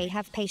everybody. Pray,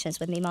 have patience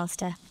with me,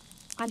 Master.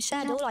 I've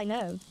shared all I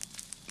know.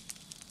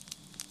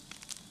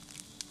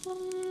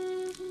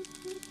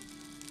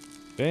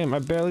 Damn, I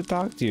barely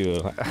talked to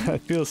you. I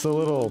feel so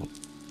little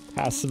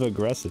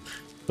passive-aggressive.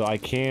 So I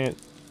can't...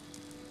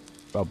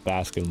 I'll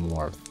bask in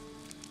warmth.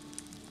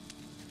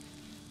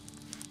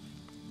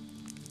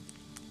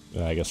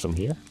 I guess from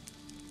here?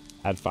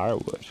 Add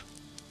firewood.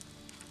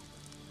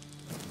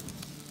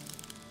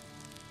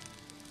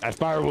 Add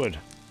firewood!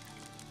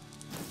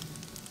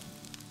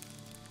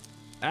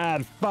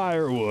 Add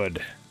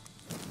firewood!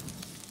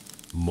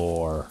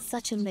 More.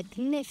 Such a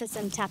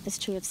magnificent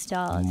tapestry of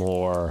stars.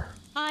 More.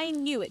 I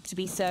knew it to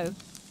be so.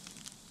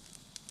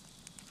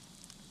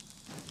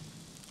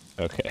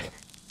 Okay.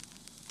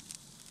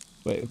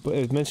 But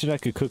it mentioned I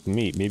could cook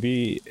meat.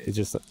 Maybe it's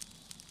just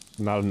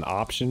not an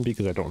option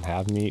because I don't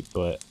have meat,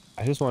 but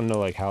I just want to know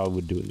like how I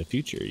would do it in the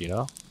future, you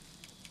know?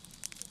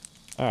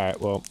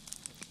 Alright, well,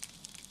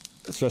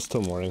 let's rest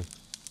till morning.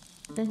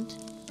 I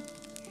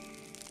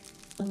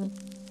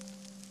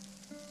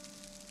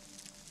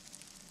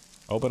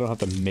hope I don't have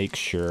to make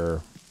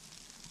sure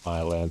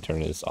my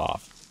lantern is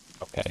off.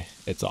 Okay,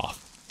 it's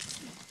off.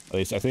 At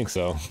least I think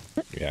so.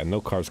 Yeah,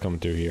 no cars coming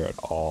through here at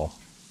all.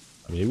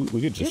 I mean, we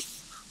could just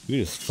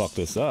fuck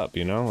this up,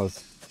 you know?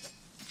 Let's...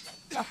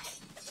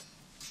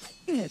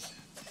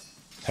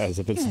 As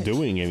if it's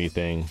doing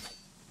anything.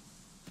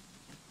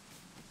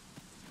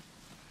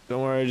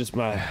 Don't worry, just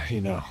my,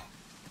 you know,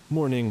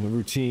 morning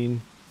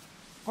routine.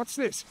 What's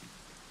this?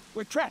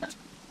 We're trapped.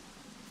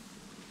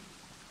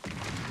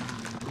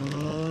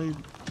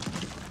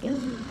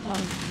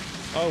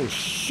 Oh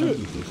shit!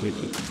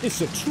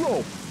 It's a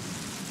troll!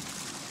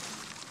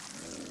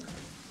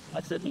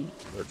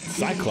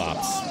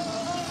 Cyclops.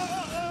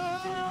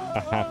 A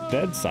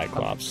half-dead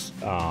Cyclops.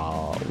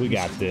 Oh, we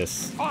got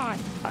this. I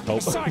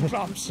hope.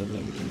 Cyclops!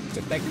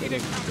 They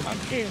didn't come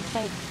here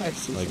both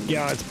places. Like,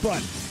 yeah, it's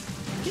butt.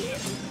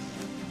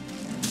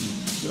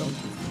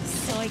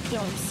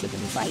 Cyclops,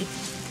 right?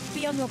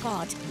 Be on your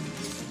guard.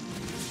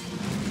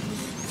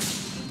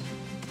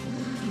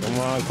 Come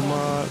on, come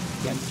on.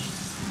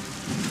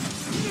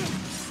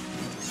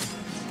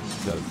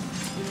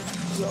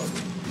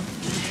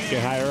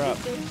 Get higher up.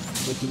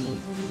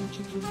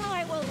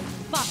 I will,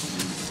 but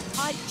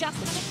I just...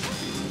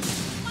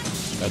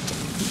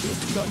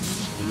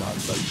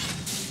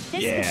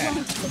 Yeah.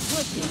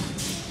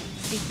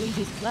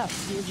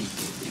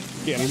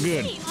 Getting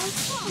good.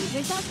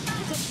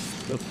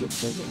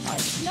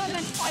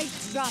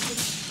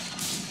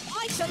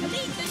 I shall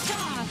lead the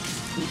charge.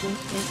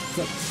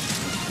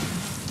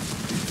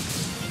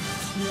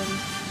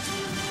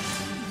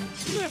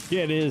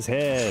 Get his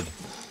head.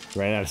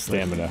 Ran out of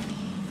stamina.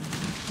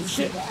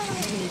 Shit.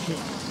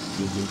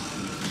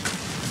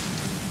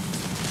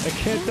 I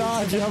can't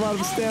dodge. I'm out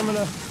of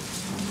stamina.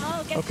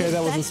 Okay,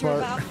 that wasn't smart.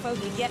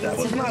 That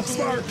was not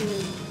smart.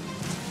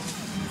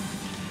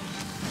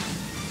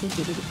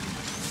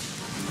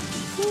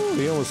 Ooh,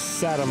 he almost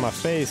sat on my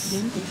face.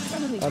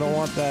 I don't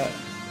want that.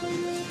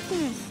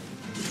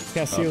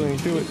 Cast healing.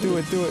 Do it, do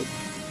it, do it.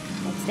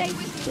 Stay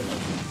with me.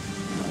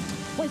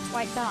 What's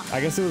like that? I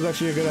guess it was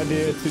actually a good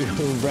idea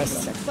to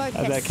rest at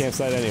that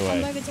campsite I'm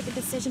anyway. going to take a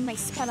decision may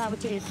spell out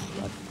what it is.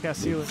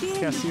 Cast healing.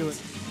 Cast healing.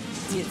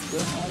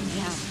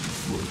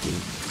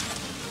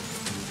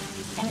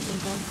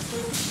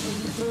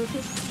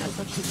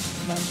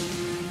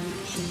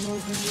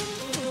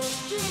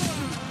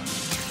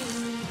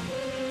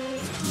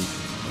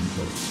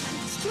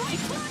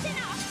 Strike hard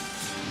enough!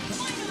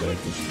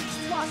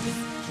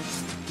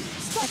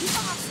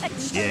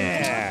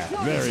 Yeah,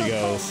 there he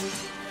goes.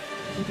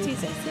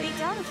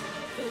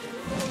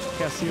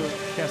 Cast healing.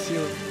 Cast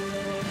healing.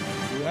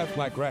 You have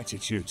my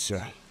gratitude,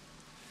 sir.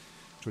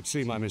 It would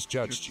seem I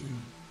misjudged you.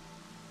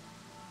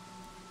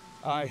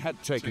 I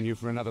had taken you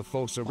for another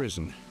false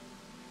arisen.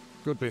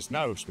 Goodness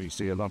knows we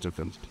see a lot of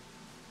them.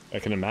 I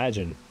can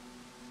imagine.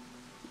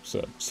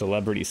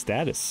 Celebrity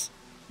status.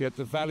 Yet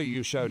the value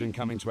you showed in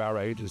coming to our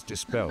aid has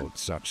dispelled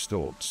such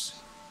thoughts.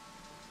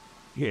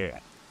 Here,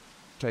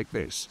 take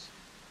this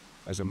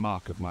as a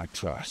mark of my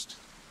trust.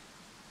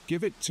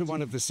 Give it to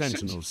one of the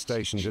sentinels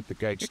stationed at the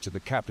gates to the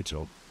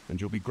capital,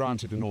 and you'll be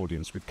granted an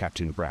audience with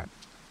Captain Brandt.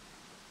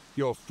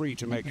 You're free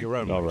to make your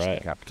own way to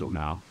the capital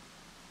now.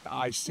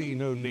 I see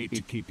no need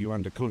to keep you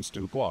under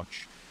constant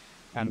watch,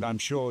 and I'm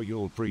sure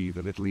you'll breathe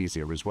a little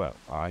easier as well,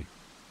 aye?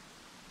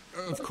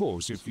 Of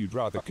course, if you'd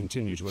rather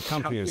continue to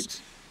accompany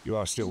us, you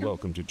are still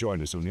welcome to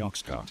join us on the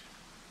ox cart.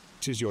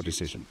 'Tis your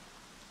decision.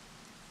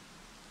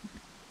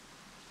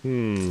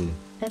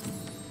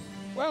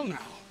 Well now.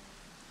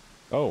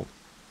 Oh.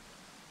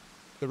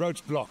 The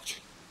road's blocked.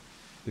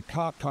 The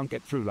cart can't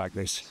get through like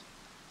this.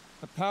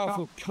 A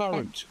powerful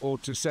current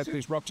ought to set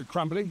these rocks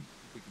a-crumbling.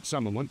 We could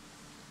summon one.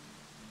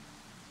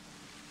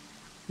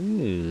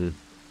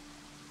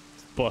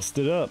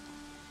 Busted up.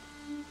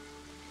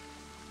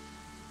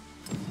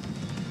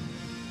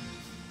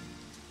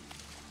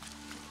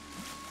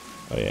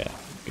 Oh yeah,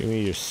 give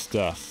me your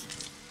stuff.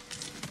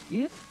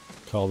 Yep.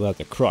 Call that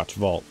the crotch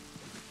vault.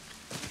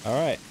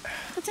 Alright.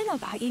 I don't know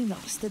about you,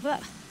 Master,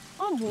 but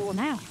I'm worn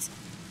out.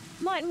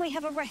 Mightn't we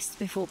have a rest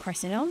before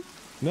pressing on?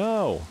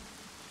 No.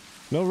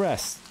 No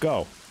rest.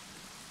 Go.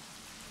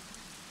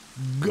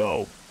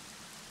 Go.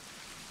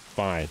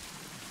 Fine.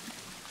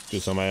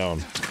 Just on my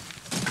own.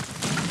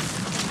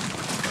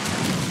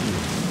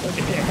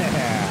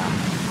 Yeah.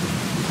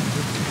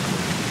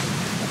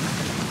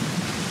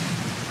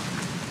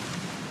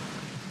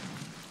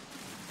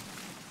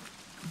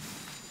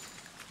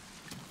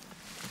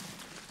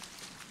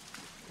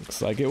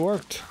 Looks like it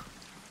worked.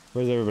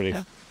 Where's everybody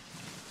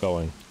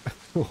going?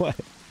 What?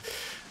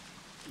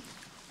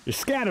 You're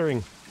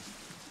scattering.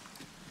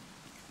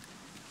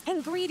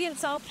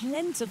 Ingredients are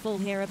plentiful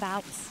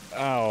hereabouts.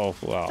 Oh,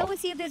 well. So we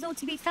see if there's all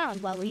to be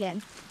found while we're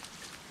in.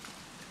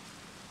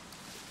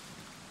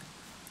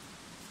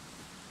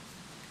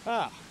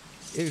 Ah,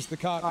 here's the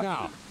cart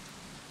now.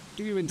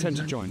 Do you intend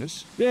to join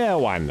us? Yeah,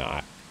 why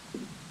not?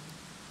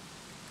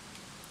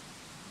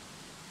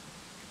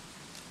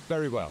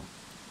 Very well.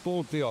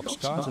 Board the ox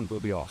cart and we'll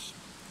be off.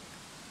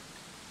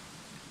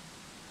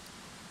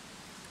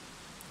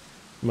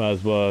 Might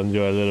as well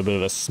enjoy a little bit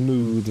of a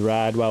smooth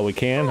ride while we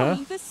can, huh?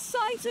 The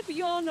sight of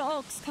yon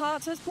ox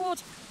cart has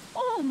brought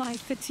all my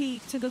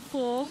fatigue to the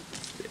fore.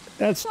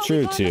 That's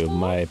true too.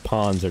 My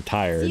pawns are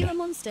tired. Zero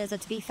monsters are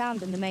to be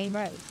found in the main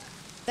road,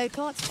 though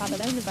carts travel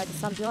only by the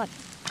sun's light.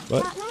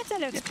 What? That ladder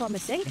looks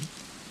promising.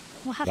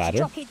 We'll have Ladder? to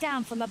drop it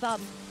down from above.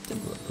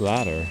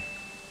 Ladder?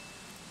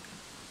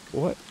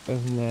 What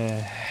in the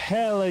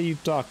hell are you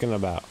talking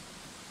about?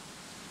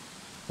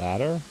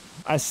 Ladder?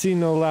 I see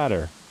no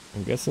ladder.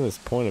 I'm guessing it's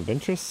point of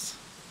interest?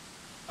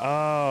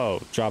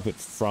 Oh, drop it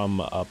from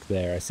up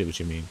there. I see what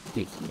you mean.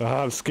 Oh,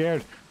 I'm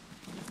scared.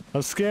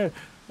 I'm scared.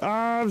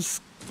 I'm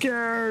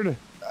scared.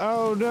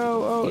 Oh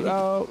no. Oh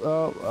no.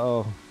 Oh,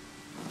 oh.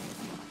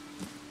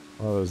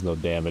 Oh, there's no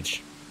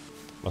damage.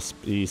 Must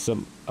be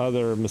some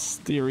other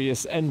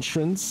mysterious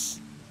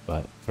entrance.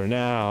 But for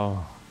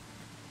now,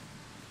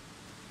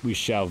 we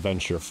shall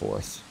venture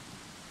forth.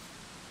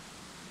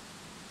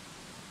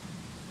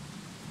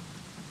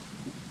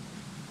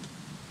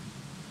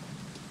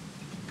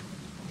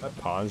 That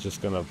pawn's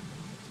just gonna...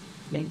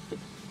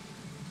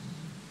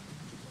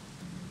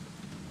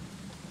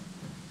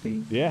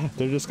 Yeah,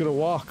 they're just gonna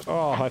walk.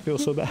 Oh, I feel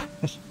so bad.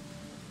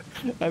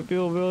 I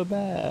feel really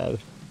bad.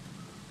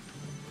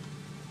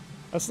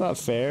 That's not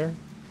fair.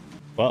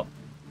 Well,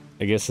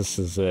 I guess this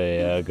is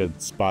a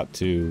good spot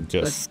to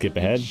just skip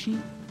ahead.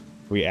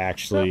 We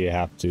actually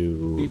have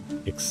to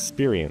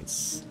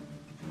experience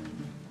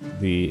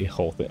the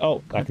whole thing.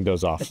 Oh, I can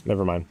doze off.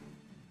 Never mind.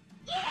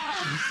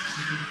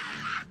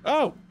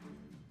 Oh!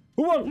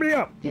 Who woke me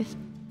up?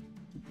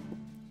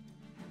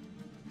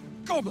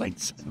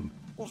 Goblins!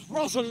 What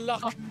rotten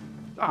luck!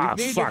 Ah,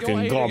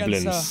 fucking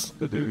goblins.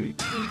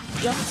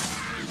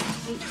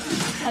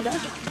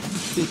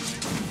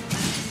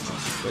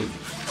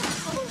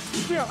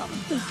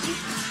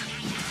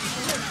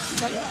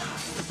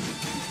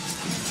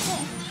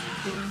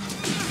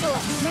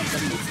 Oh, not the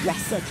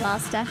wrestler,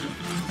 Master.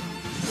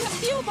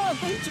 You're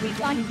both going to be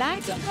flying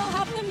bags and I'll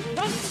have them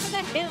run to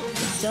the hills.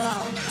 So,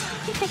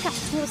 you pick up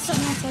towards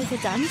somewhat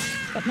overdone,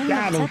 but no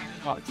matter.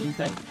 What do you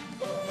think?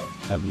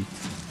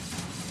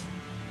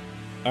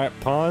 Alright,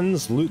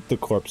 pawns, loot the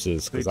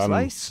corpses, because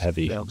I'm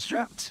heavy. They're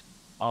strapped.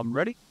 I'm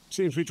ready.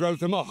 Seems we drove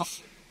them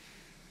off.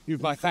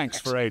 You've my thanks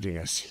for aiding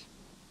us.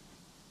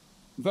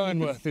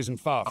 Vernworth isn't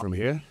far from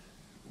here.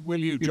 Will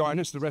you join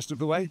us the rest of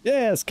the way?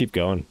 Yeah, let's keep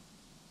going.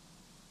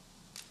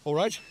 All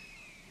right.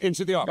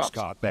 Into the ox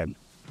cart, then.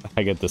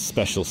 I get the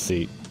special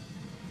seat.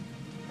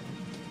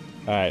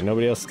 Alright,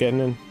 nobody else getting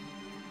in?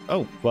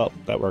 Oh, well,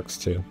 that works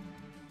too.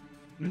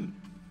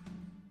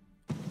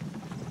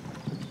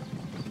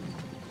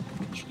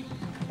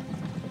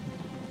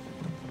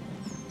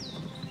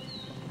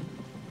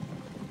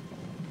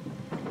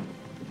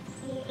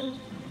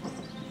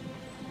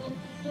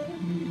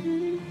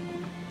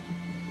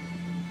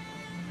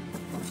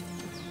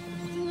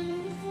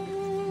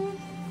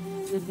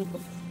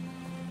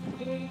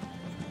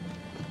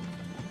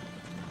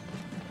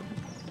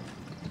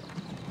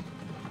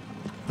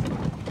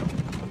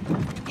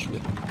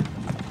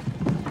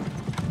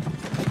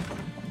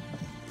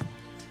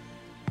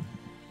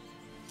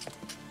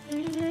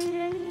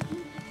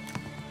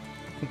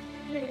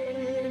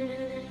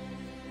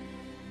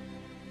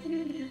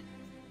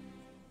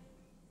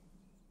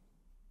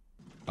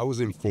 I was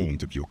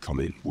informed of your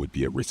coming would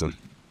be arisen.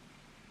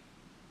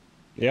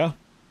 Yeah.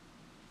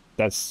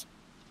 That's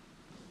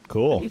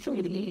cool.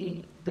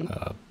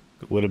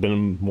 Would have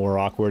been more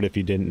awkward if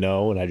you didn't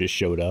know and I just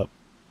showed up.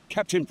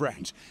 Captain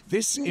Brandt,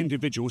 this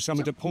individual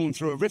summoned a pawn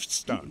through a rift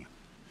stone.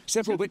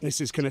 Several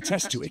witnesses can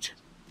attest to it.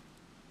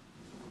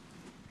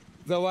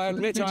 Though I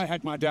admit I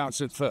had my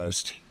doubts at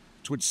first.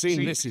 'Twould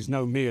seem this is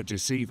no mere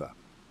deceiver.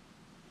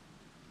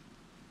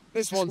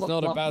 This one's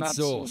not a bad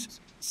sort.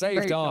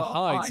 Saved our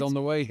hides on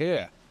the way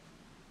here.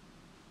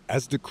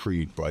 As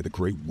decreed by the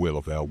great will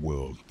of our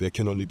world, there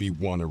can only be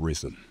one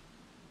arisen.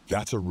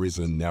 That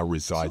arisen now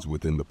resides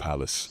within the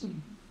palace.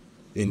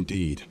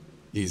 Indeed,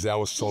 he is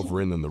our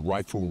sovereign and the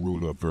rightful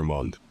ruler of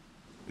Vermont.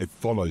 It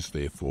follows,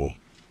 therefore,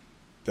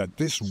 that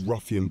this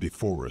ruffian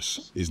before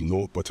us is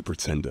naught but a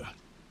pretender.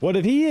 What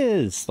if he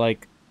is?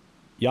 Like,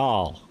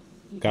 y'all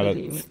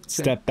gotta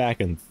step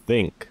back and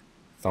think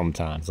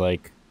sometimes,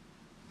 like...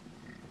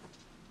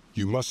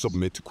 You must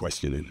submit to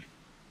questioning.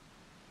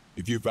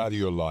 If you value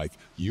your life,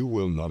 you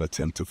will not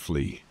attempt to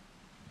flee.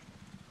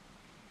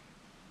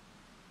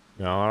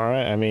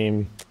 Alright, I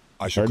mean,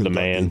 I shall conduct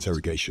the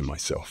interrogation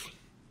myself.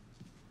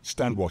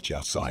 Stand watch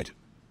outside.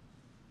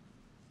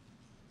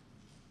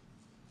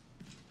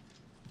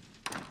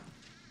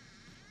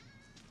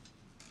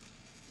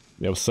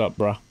 Yo, what's up,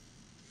 bruh?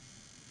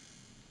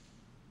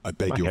 I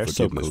beg your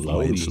forgiveness for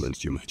my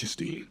insolence, Your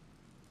Majesty.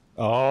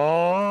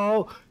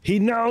 Oh, he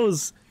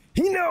knows!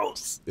 He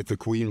knows! If the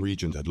Queen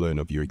Regent had learned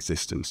of your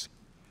existence,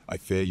 I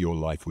fear your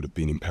life would have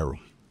been in peril.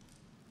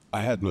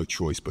 I had no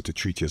choice but to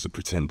treat you as a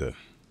pretender,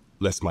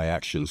 lest my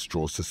actions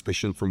draw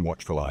suspicion from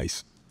watchful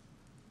eyes.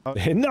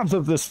 Enough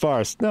of this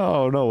farce.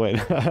 No, wait.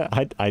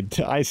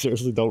 I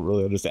seriously don't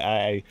really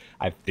understand.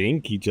 I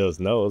think he just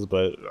knows,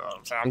 but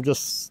I'm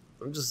just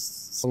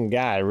some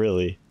guy,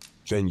 really.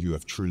 Then you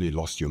have truly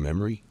lost your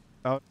memory?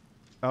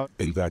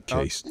 In that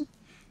case,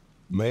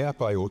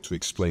 mayhap I ought to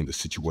explain the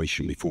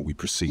situation before we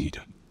proceed.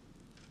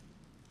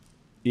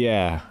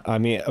 Yeah, I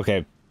mean,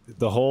 okay,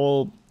 the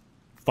whole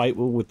fight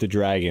with the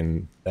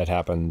dragon that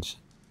happened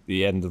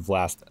the end of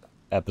last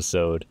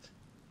episode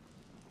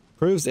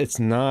proves it's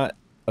not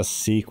a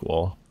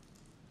sequel,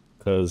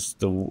 because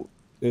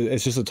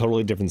it's just a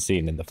totally different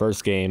scene. In the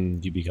first game,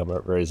 you become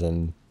a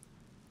risen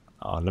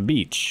on a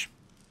beach,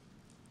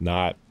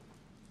 not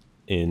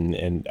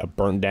in a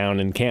burnt down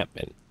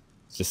encampment.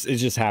 It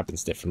just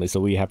happens differently, so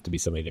we have to be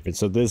somebody different.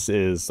 So this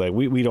is like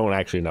we don't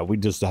actually know. We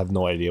just have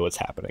no idea what's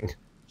happening.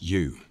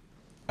 You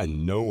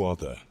and no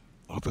other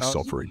are the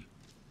sovereign,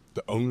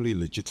 the only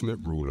legitimate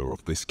ruler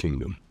of this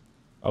kingdom.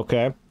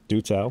 Okay,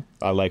 do tell.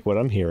 I like what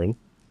I'm hearing.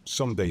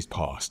 Some days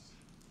past,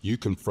 you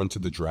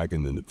confronted the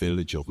dragon in the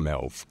village of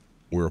Melv,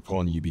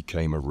 whereupon you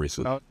became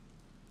arisen.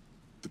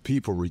 The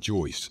people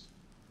rejoiced,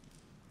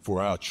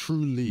 for our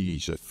true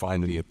liege had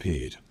finally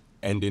appeared,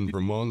 ending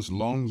Vermont's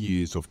long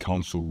years of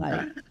council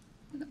rule.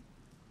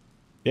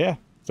 Yeah,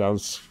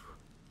 sounds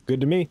good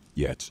to me.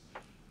 Yet,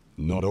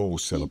 not all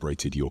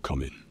celebrated your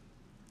coming.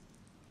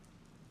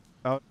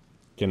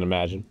 Can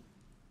imagine.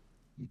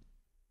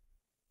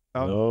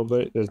 No,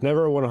 but there's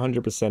never a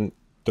 100%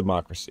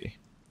 democracy,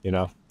 you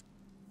know?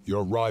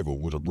 Your arrival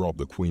would have robbed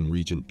the Queen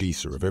Regent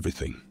Gisa of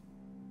everything.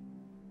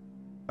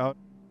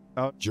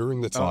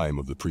 During the time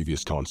of the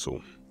previous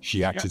consul,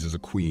 she acted as a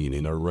queen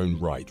in her own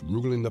right,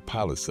 ruling the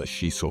palace as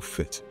she saw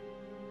fit.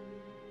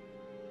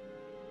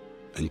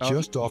 And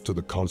just after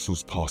the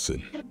consul's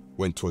passing,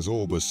 when 'twas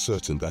all but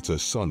certain that her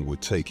son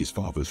would take his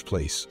father's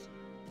place,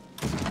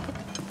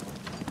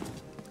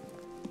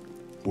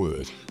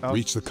 word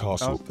reached the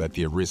castle that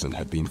the arisen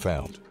had been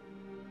found.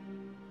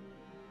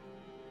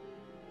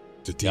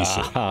 To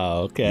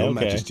Disa, Your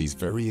Majesty's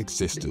very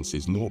existence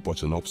is naught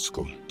but an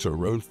obstacle to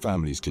her own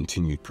family's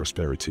continued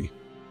prosperity.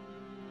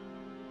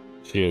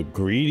 She a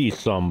greedy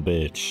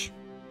sumbitch.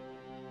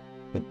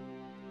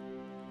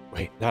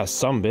 Wait, not a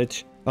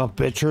sumbitch. A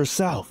bitch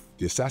herself.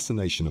 The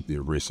assassination of the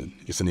Arisen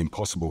is an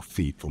impossible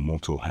feat for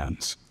mortal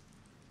hands.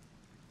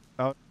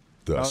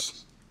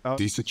 Thus,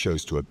 Disa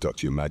chose to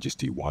abduct your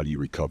Majesty while you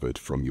recovered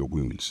from your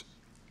wounds,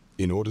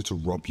 in order to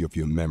rob you of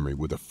your memory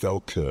with a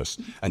fell curse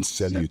and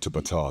sell you to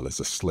Batal as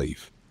a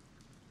slave.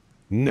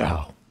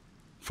 No.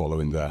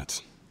 Following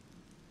that,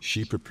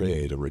 she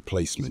prepared a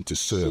replacement to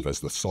serve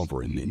as the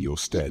sovereign in your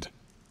stead.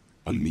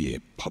 A mere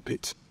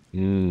puppet.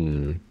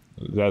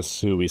 That's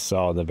who we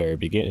saw in the very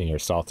beginning, or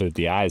saw through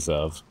the eyes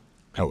of.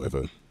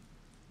 However,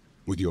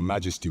 with your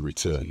Majesty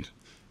returned,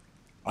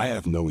 I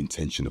have no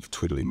intention of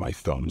twiddling my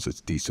thumbs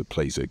as Disa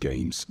plays her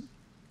games.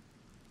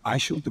 I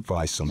shall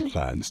devise some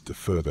plans to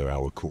further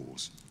our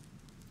cause.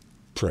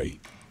 Pray,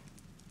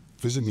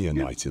 visit me a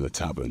night in the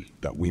tavern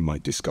that we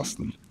might discuss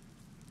them.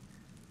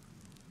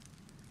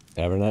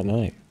 Tavern that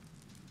night.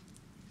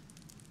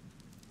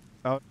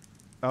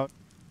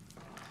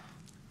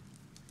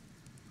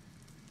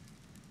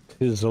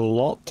 There's a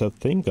lot to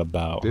think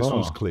about. This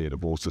one's cleared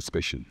of all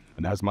suspicion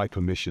and has my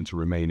permission to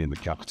remain in the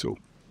capital.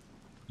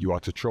 You are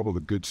to trouble the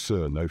good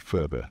sir no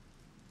further.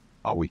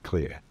 Are we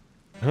clear?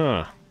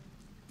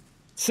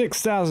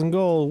 6,000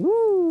 gold.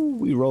 Woo!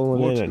 We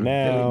rolling in it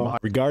now.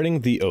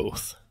 Regarding the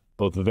oath,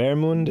 both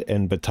Vermund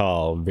and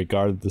Batal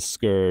regard the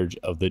scourge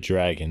of the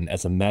dragon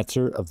as a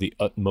matter of the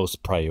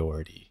utmost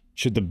priority.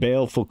 Should the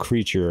baleful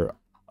creature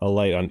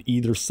alight on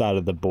either side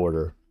of the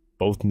border,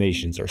 both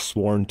nations are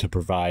sworn to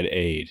provide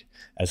aid,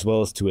 as well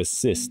as to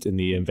assist in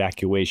the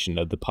evacuation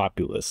of the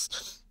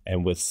populace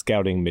and with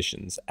scouting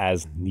missions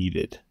as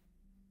needed.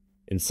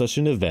 In such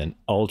an event,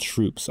 all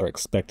troops are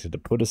expected to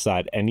put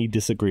aside any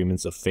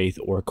disagreements of faith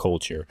or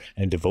culture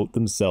and devote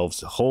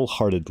themselves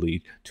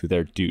wholeheartedly to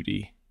their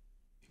duty.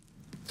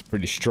 It's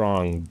pretty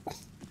strong.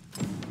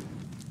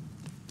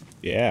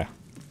 Yeah.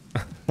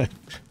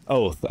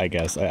 Oath, I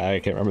guess. I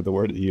can't remember the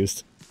word it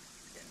used.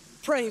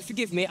 Pray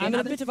forgive me, I'm in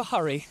a bit of a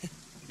hurry.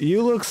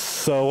 You look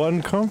so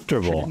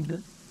uncomfortable.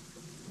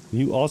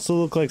 You also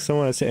look like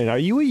someone I said, are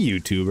you a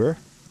YouTuber?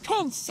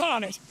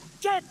 Consign it!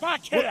 Get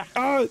back here!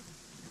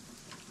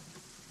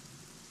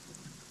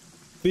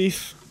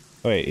 Beef.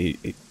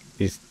 Wait,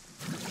 he's...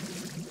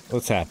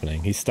 What's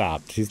happening? He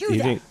stopped. Did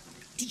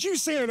you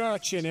see an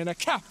urchin in a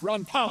cap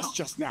run past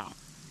just now?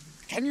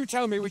 Can you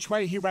tell me which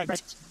way he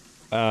went?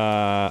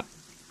 I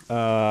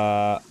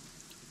don't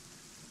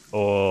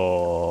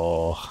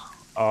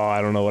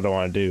know what I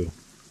want to do.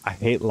 I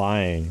hate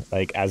lying.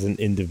 Like, as an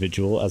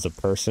individual, as a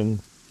person,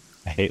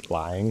 I hate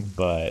lying,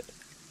 but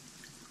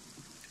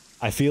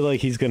I feel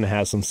like he's gonna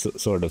have some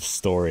sort of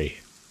story.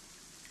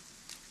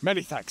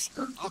 Many thanks.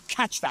 I'll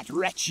catch that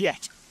wretch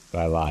yet.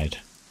 I lied.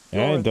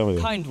 You're a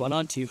kind one,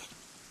 aren't you?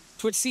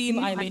 'Twould seem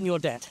I am in your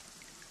debt.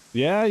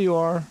 Yeah, you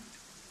are.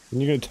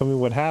 And you're gonna tell me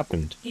what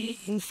happened.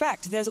 In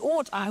fact, there's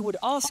aught I would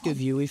ask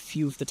of you if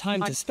you've the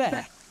time to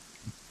spare.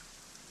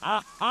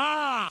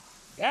 Aha!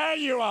 There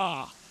you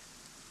are!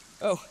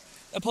 Oh,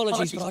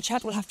 apologies, but our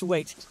chat will have to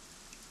wait.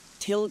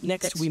 Till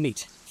next we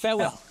meet.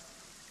 Farewell.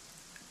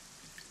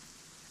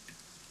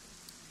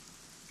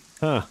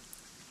 Huh.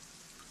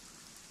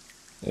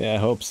 Yeah, I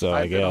hope so,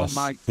 I guess.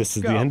 This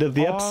is the end of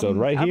the episode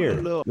right here.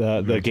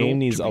 The game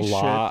needs a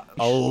lot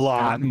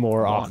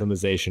more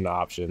optimization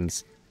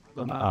options.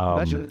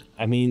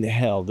 I mean,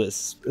 hell,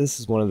 this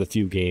is one of the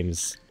few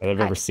games that I've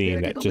ever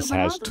seen that just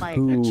has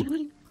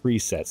two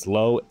presets,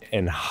 low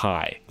and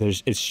high.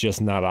 It's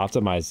just not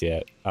optimized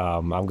yet.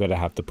 I'm gonna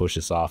have to push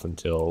this off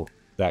until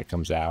that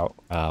comes out.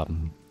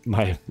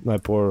 My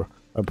poor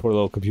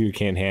little computer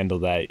can't handle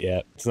that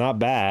yet. It's not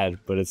bad,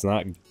 but it's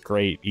not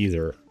great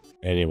either.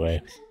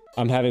 Anyway,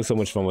 I'm having so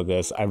much fun with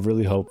this. I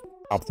really hope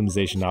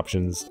optimization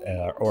options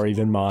or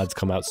even mods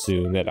come out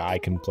soon that I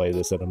can play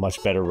this at a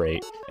much better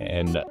rate.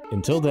 And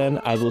until then,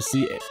 I will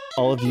see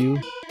all of you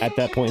at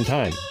that point in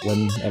time,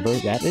 whenever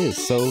that is.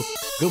 So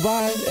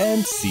goodbye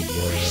and see ya.